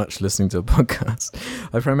so much listening to a podcast.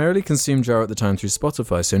 I primarily consumed Jar at the time through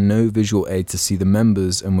Spotify, so no visual aid to see the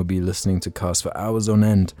members, and would be listening to casts for hours on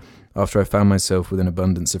end after I found myself with an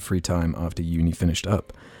abundance of free time after uni finished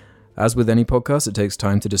up. As with any podcast, it takes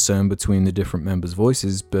time to discern between the different members'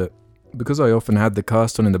 voices, but because I often had the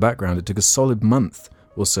cast on in the background, it took a solid month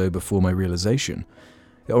or so before my realization.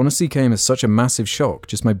 It honestly came as such a massive shock,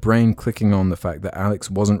 just my brain clicking on the fact that Alex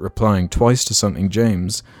wasn't replying twice to something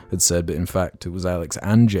James had said, but in fact it was Alex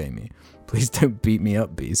and Jamie. Please don't beat me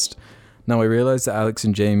up, beast. Now I realise that Alex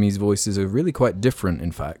and Jamie's voices are really quite different,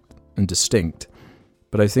 in fact, and distinct.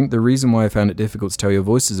 But I think the reason why I found it difficult to tell your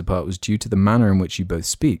voices apart was due to the manner in which you both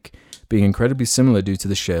speak, being incredibly similar due to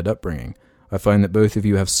the shared upbringing. I find that both of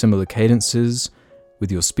you have similar cadences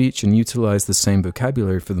with your speech and utilise the same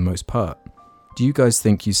vocabulary for the most part. Do you guys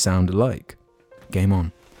think you sound alike? Game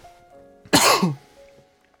on.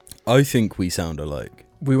 I think we sound alike.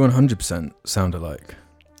 We 100% sound alike.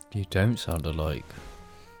 You don't sound alike.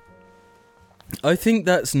 I think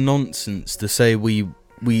that's nonsense to say we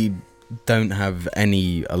don't have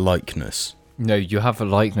any alikeness. No, you have a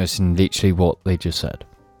likeness in literally what they just said.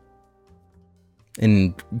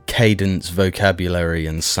 In cadence, vocabulary,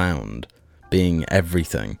 and sound being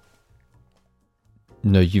everything.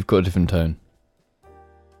 No, you've got a different tone.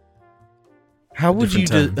 How would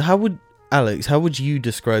Different tone. Alex, how would you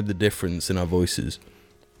describe the difference in our voices?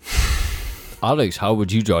 Alex, how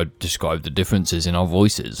would you describe the differences in our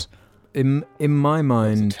voices? In my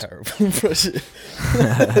mind... Terrible impression.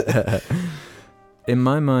 In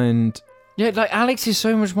my mind... Yeah, like Alex is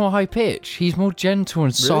so much more high pitched. He's more gentle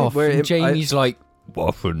and soft. Where And Jamie's like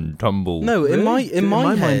rough and tumble. No, in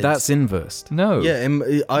my mind that's inversed. No. Yeah,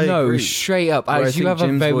 I no, agree. straight up. Where I Alex, you think have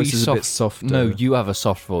Jim's a very voice is a soft. bit softer. No, you have a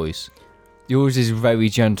soft voice. Yours is very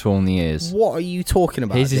gentle on the ears. What are you talking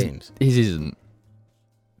about, James? His isn't.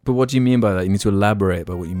 But what do you mean by that? You need to elaborate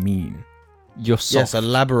by what you mean. You're soft. Yes,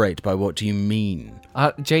 elaborate by what do you mean?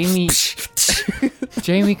 Jamie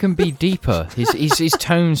can be deeper. His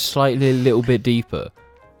tone's slightly a little bit deeper.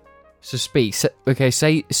 So speak.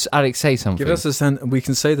 Alex, say something. Give us a we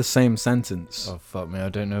can say the same sentence. Oh, fuck me, I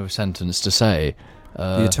don't know a sentence to say.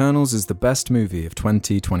 The Eternals is the best movie of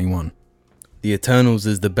 2021. The Eternals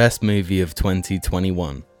is the best movie of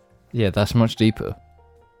 2021. Yeah, that's much deeper.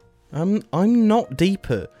 I'm not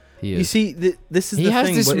deeper. He is. You see, this is He the has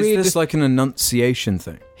thing. this But weird- is this like an enunciation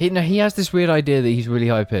thing? He has this weird idea that he's really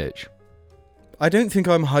high pitched. I don't think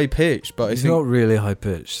I'm high pitched, but It's I think not really high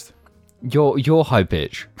pitched. You're high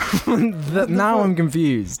pitch. Now I'm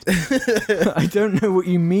confused. I don't know what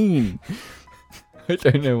you mean. I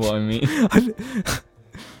don't know what I mean.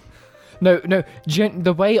 No.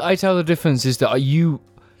 The way I tell the difference is that you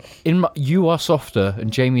are softer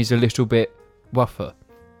and Jamie's a little bit rougher.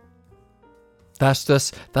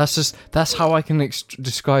 That's how I can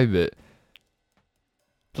describe it.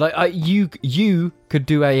 Like you could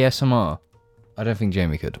do ASMR. I don't think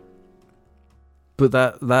Jamie could. But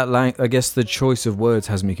that I guess the choice of words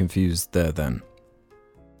has me confused there then.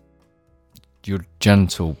 You're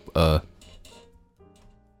gentle.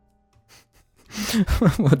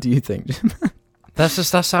 What do you think?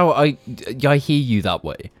 That's how I hear you that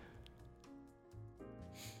way.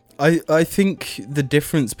 I think the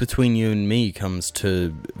difference between you and me comes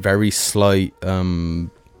to very slight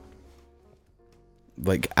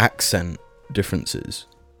like accent differences.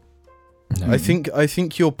 No. I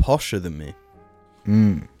think you're posher than me.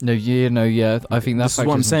 Yeah. I think that's what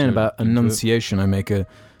I'm saying about into it. enunciation. I make a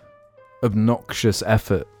obnoxious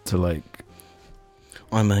effort to like.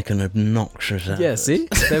 I make an obnoxious effort. Yeah, see,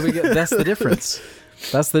 there we go. That's the difference.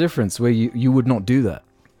 That's the difference. Where you would not do that.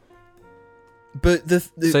 But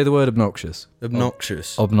Say the word obnoxious.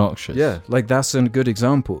 obnoxious. Obnoxious. Yeah, like that's a good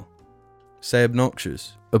example. Say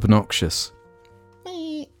obnoxious. Obnoxious.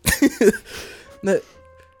 The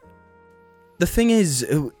thing is,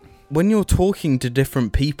 when you're talking to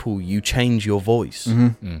different people, you change your voice.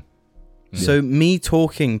 Mm-hmm. Mm. So me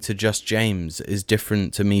talking to just James is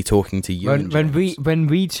different to me talking to you. When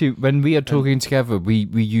we are talking together, we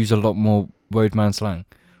use a lot more roadman slang.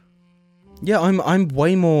 Yeah, I'm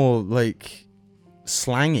way more like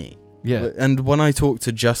slangy. Yeah. And when I talk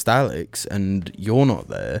to just Alex and you're not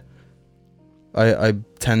there, I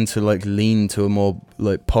tend to like lean to a more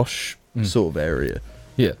like posh sort of area.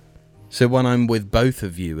 Yeah. So when I'm with both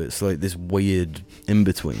of you, it's like this weird in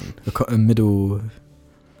between.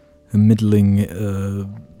 A middling,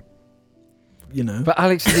 But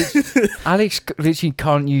Alex literally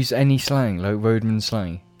can't use any slang, like roadman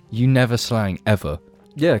slang. You never slang ever.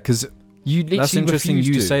 Yeah, because You literally that's interesting. refuse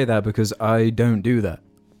You to. say that because I don't do that.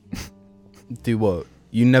 Do what?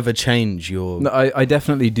 You never change your... No, I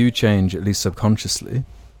definitely do change, at least subconsciously.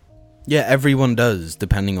 Yeah, everyone does,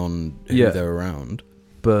 depending on who Yeah. they're around.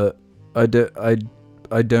 But I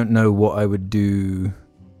don't know what I would do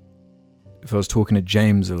if I was talking to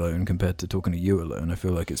James alone compared to talking to you alone. I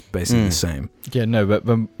feel like it's basically the same. Yeah, no, but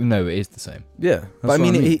no, it is the same. Yeah, that's But I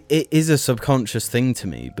what mean, it is a subconscious thing to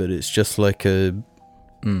me, but it's just like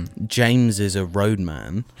James is a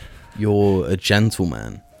roadman, you're a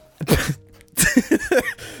gentleman.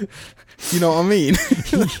 You know what I mean?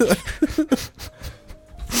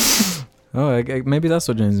 Maybe that's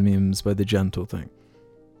what James means by the gentle thing.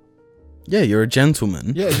 Yeah, you're a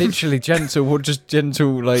gentleman. Yeah, literally gentle, or just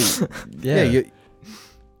gentle, like... Yeah.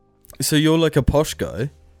 So you're like a posh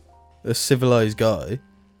guy, a civilized guy.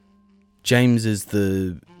 James is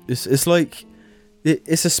the... It's like...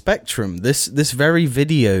 It's a spectrum. This very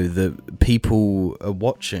video that people are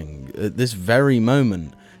watching at this very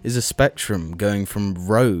moment is a spectrum going from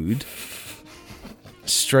road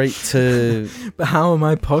straight to... But how am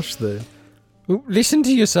I posh though? Well, listen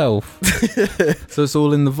to yourself. So it's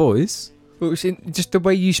all in the voice? Well, it's just the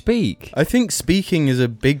way you speak. I think speaking is a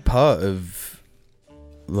big part of,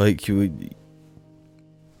 like, you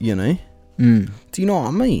know? Do you know what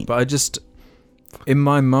I mean? But I just, in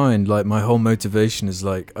my mind, like, my whole motivation is,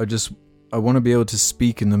 like, I want to be able to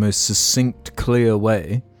speak in the most succinct, clear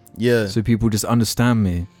way. Yeah. So people just understand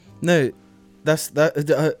me. No,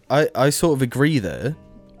 I sort of agree there.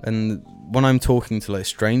 And when I'm talking to, like,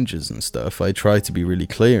 strangers and stuff, I try to be really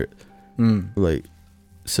clear, like,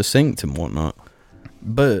 succinct and whatnot.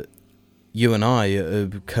 But you and I are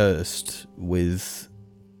cursed with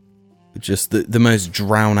just the most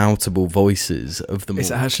drown-outable voices of them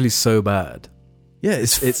It's all. actually so bad. Yeah,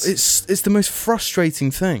 it's the most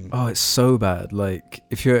frustrating thing. Oh, it's so bad. Like,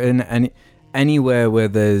 if you're in anywhere where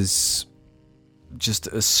there's just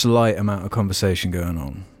a slight amount of conversation going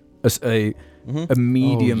on. A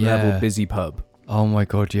medium Oh, yeah. level busy pub. Oh my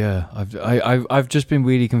god, yeah. I've just been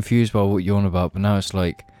really confused by what you're on about, but now it's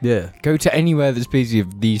like, Yeah. go to anywhere that's busy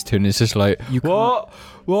of these two, and it's just like, what?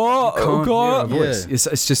 Oh Can't god. hear a voice. Yeah.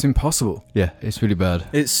 It's just impossible. Yeah, it's really bad.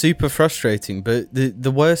 It's super frustrating, but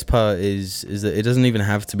the worst part is that it doesn't even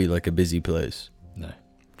have to be like a busy place. No.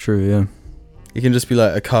 True, yeah. It can just be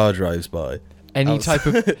like a car drives by. Any type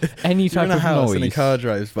of You're in a house noise. and a car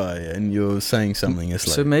drives by and you're saying something. It's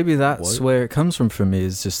like, So maybe that's what? where it comes from for me,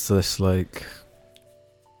 is just this like,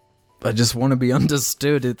 I just want to be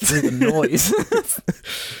understood through the noise.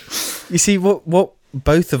 you see, what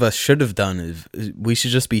both of us should have done is we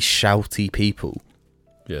should just be shouty people.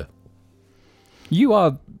 Yeah.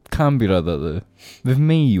 You can be like that though. With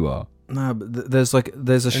me, you are. No, but there's a Only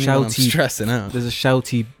when I'm shouty, stressing out. there's a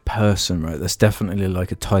shouty person, right? That's definitely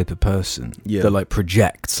like a type of person Yeah. that like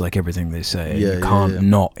projects like everything they say. And Yeah, you yeah, can't yeah.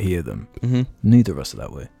 not hear them. Mm-hmm. Neither of us are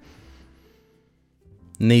that way.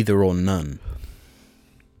 Neither or none.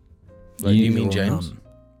 Like, you mean Or James? none.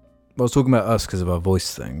 I was talking about us because of our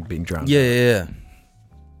voice thing being drowned. Yeah.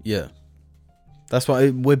 That's why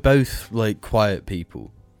we're both like quiet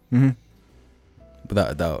people, Mm-hmm.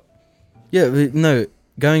 without a doubt. Yeah, but no.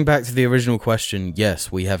 Going back to the original question,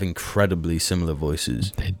 yes, we have incredibly similar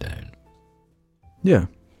voices. They don't. Yeah.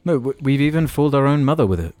 No, we've even fooled our own mother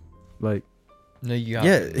with it. Like, No, you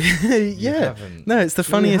Yeah, yeah. No, it's the Yeah,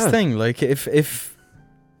 we funniest have. thing. Like, if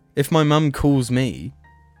my mum calls me,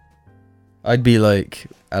 I'd be like,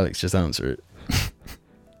 Alex, just answer it.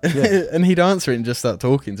 Yeah. And he'd answer it and just start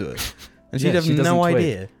talking to her. And she'd Yeah, have she doesn't no twig.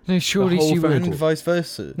 idea. No, surely whole she phone would. And vice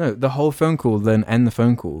versa. no, the whole phone call, then end the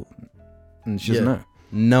phone call. And she doesn't Yeah. know.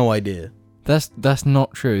 No idea. That's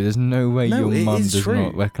not true. There's no way No, your it mum is does true.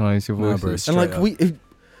 not recognise your No, voice. bro, And Straight like up.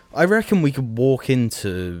 I reckon we could walk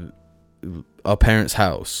into our parents'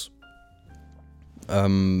 house,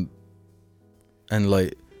 and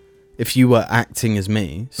like, if you were acting as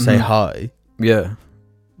me, say Mhm. hi Yeah.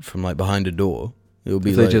 from like behind a door, it would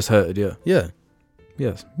be If like, they just heard, yeah. yeah,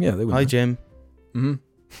 Yes. Yeah, they would. hi Jim. Mm-hmm.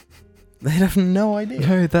 They'd have no idea.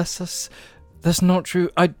 No, that's not true.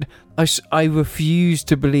 I refuse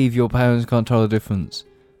to believe your parents can't tell the difference.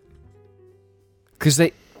 Because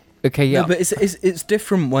they, okay, yeah, No, but it's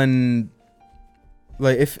different when,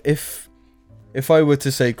 like, if I were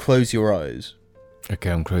to say close your eyes,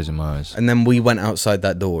 okay, I'm closing my eyes. and then we went outside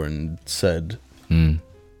that door and said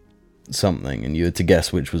something, and you had to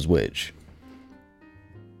guess which was which.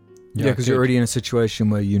 Yeah, because you're already in a situation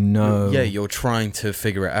where you know. Yeah, you're trying to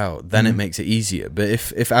figure it out. Then it Mhm. makes it easier. But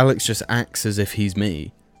if Alex just acts as if he's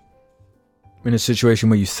me, in a situation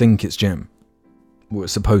where you think it's Jim. Well,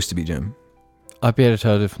 it's supposed to be Jim. I'd be able to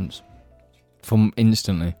tell the difference from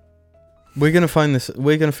instantly. we're gonna find this.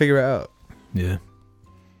 We're gonna figure it out. Yeah.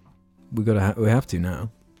 We have to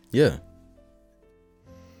now. Yeah.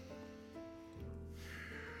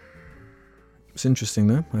 It's interesting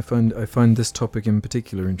though. I find this topic in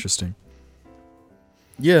particular interesting.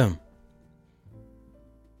 Yeah.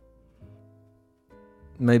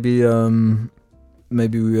 Maybe we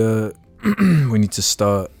we need to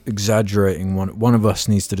start exaggerating. One of us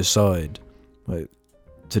needs to decide, like,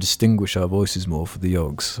 to distinguish our voices more for the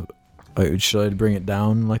yogs. Like, should I bring it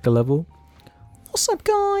down like a level? What's up,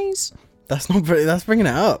 guys? That's not. That's bringing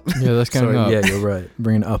it up. Yeah, that's going Sorry, up. yeah, you're right.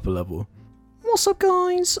 Bring it up a level. What's up,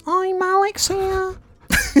 guys? I'm Alex here.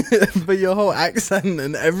 But your whole accent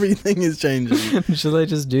and everything is changing. Should I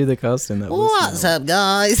just do the casting? That What's up,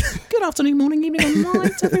 guys? Good afternoon, morning, evening, and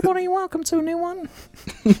night, everybody. Welcome to a new one.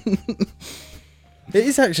 It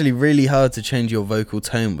is actually really hard to change your vocal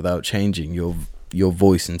tone without changing your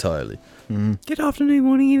voice entirely. Good afternoon,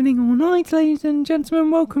 morning, evening, or night, ladies and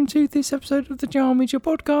gentlemen. Welcome to this episode of the Jar Media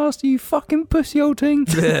Podcast, you fucking pussy old thing.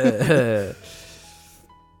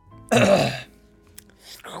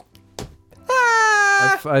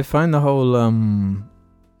 I find the whole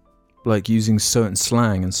like using certain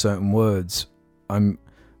slang and certain words, I'm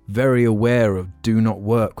very aware of, do not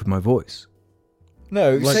work with my voice.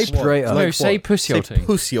 No, Like say straight up. No, Like say what? pussy old Say thing.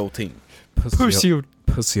 pussy old thing. Pussy old.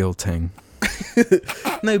 Pussy old ting.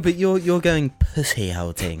 No, but you're going pussy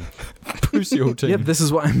old thing. Pussy old thing. Yeah, this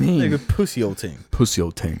is what I No, mean. go pussy old thing. Pussy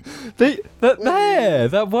old ting.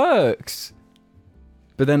 That works.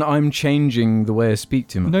 But then I'm changing the way I speak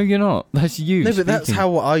to him. No, you're not. That's you. No, but that's speaking.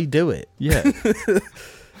 how I do it. Yeah.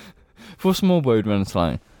 For small word run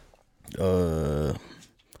slang. Oh,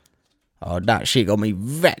 that shit got me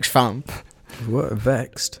vexed, fam. What?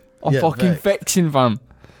 Vexed? I'm Yeah, fucking vex. vexing, fam.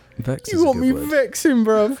 Vexed You is a got good me word. vexing,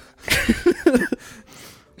 bruv.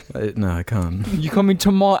 No, I can't. You coming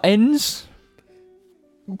to my ends?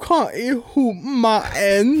 Can't you hoop my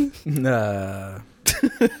end? Nah.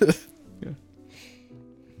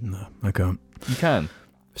 No, I can't. You can.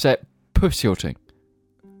 Say pussy or ting.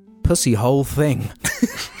 Pussy whole thing.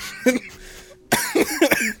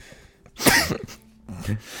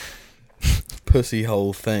 Pussy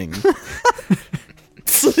whole thing.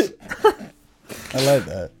 I like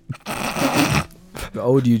that. The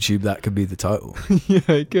old YouTube, that could be the title.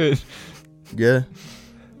 Yeah, good. Yeah.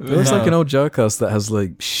 It looks like an old Jarcast that has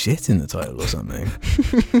like shit in the title or something.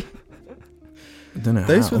 I don't know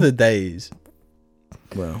Those how. were the days.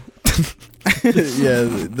 Well, Yeah,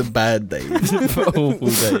 the bad days. Awful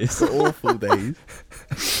days. The awful days.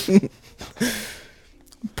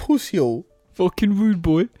 Pussy hole. Fucking rude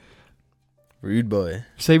boy. Rude boy.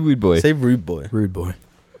 Say rude boy. Say rude boy. rude boy.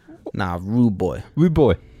 Nah, rude boy. Rude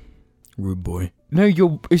boy. Rude boy. No,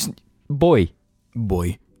 it's boy.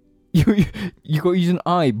 Boy. You got to use an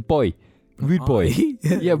I, boy. Rude boy.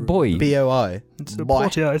 Yeah, boy. B-O-I. It's a Boy.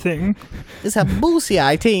 potty, I think. It's a bullseye,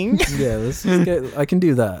 I think. Yeah, let's get, I can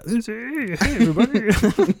do that. Hey, everybody.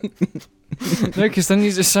 No, because then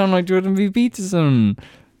you just sound like Jordan B. Peterson.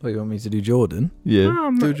 Oh, you want me to do Jordan? Yeah.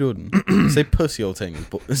 Do Jordan. Say pussy old thing.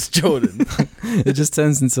 It's Jordan. It just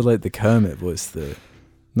turns into like the Kermit voice.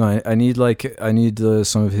 No, I need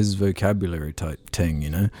some of his vocabulary type thing, you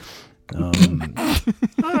know. Are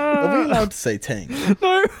we allowed to say ting?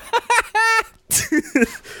 No.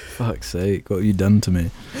 Fuck's sake, what have you done to me?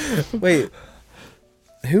 Wait.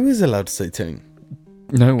 Who is allowed to say ting?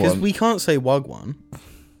 No Because one. we can't say wagwan.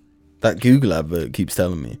 That Google advert keeps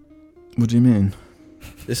telling me. What do you mean?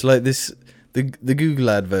 It's like this. The Google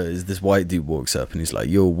advert is this white dude walks up and he's like,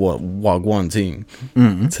 "Yo, what wagwan ting?"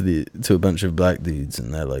 to a bunch of black dudes,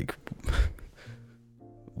 and they're like,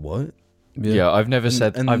 "What?" Yeah, I've never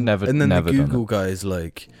said. And, I've never. And then never the done Google guy is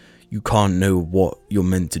like, "You can't know what you're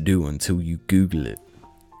meant to do until you Google it."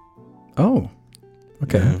 Oh,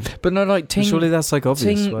 okay. Yeah. it. But no, like ting. Surely that's like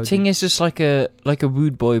obvious. Why Ting do is just like a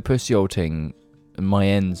rude boy pussy old ting, and my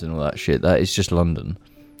ends and all that shit. That is just London.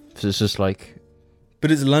 So it's just like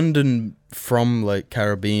But it's London from like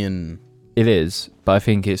Caribbean. it is, but I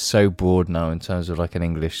think it's so broad now in terms of like an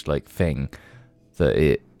English like thing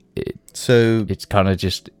that So it's kind of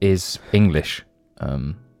just is English,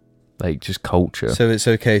 like just culture. so it's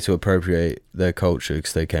okay to appropriate their culture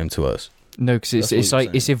because they came to us. No, because That's it's what like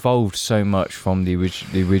you're it's evolved so much from the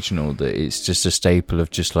original that it's just a staple of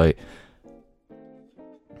just like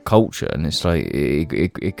culture, and it's like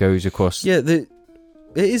it goes across. Yeah, it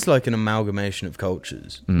is like an amalgamation of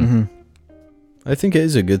cultures. Mm. Mm-hmm. I think it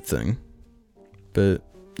is a good thing, but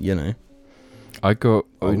you know, I got.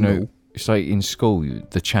 Oh, know. no. It's like in school,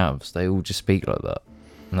 the chavs, they all just speak like that,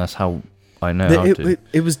 and that's how I know how to.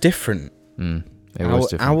 It was different. It was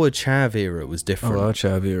different. Our chav era was different. Oh, our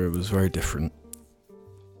chav era was very different.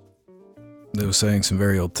 They were saying some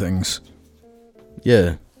very odd things.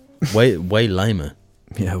 Yeah, way lamer.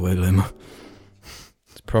 Yeah, way lamer.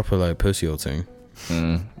 It's proper like pussy old thing.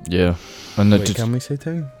 Yeah, and Wait, can we say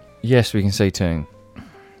thing? yes, we can say ting.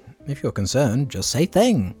 If you're concerned, just say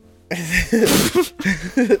thing.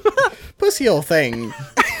 Pussy old thing.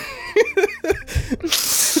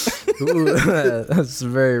 Ooh, that's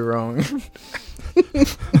very wrong.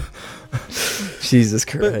 Jesus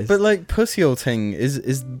Christ. But like pussy old thing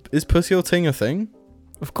is pussy old thing a thing?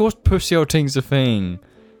 Of course, pussy old ting's a thing.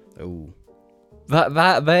 Oh,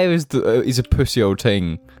 That there is a pussy old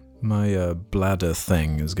ting. My bladder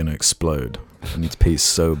thing is going to explode. I need to pee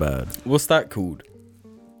so bad. what's that called?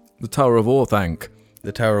 The Tower of Orthanc.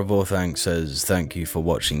 The Tower of Orthanc says, "Thank you for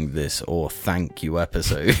watching this," or "Thank you"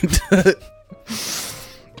 episode.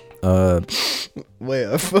 Wait,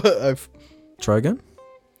 I've Try again?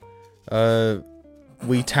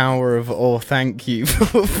 we Tower of thank you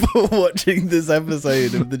for watching this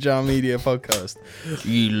episode of the Jar Media podcast.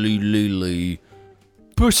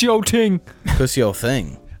 Pussy old ting. Pussy old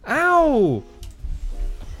thing. Ow!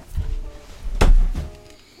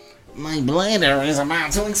 My bladder is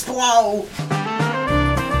about to explode.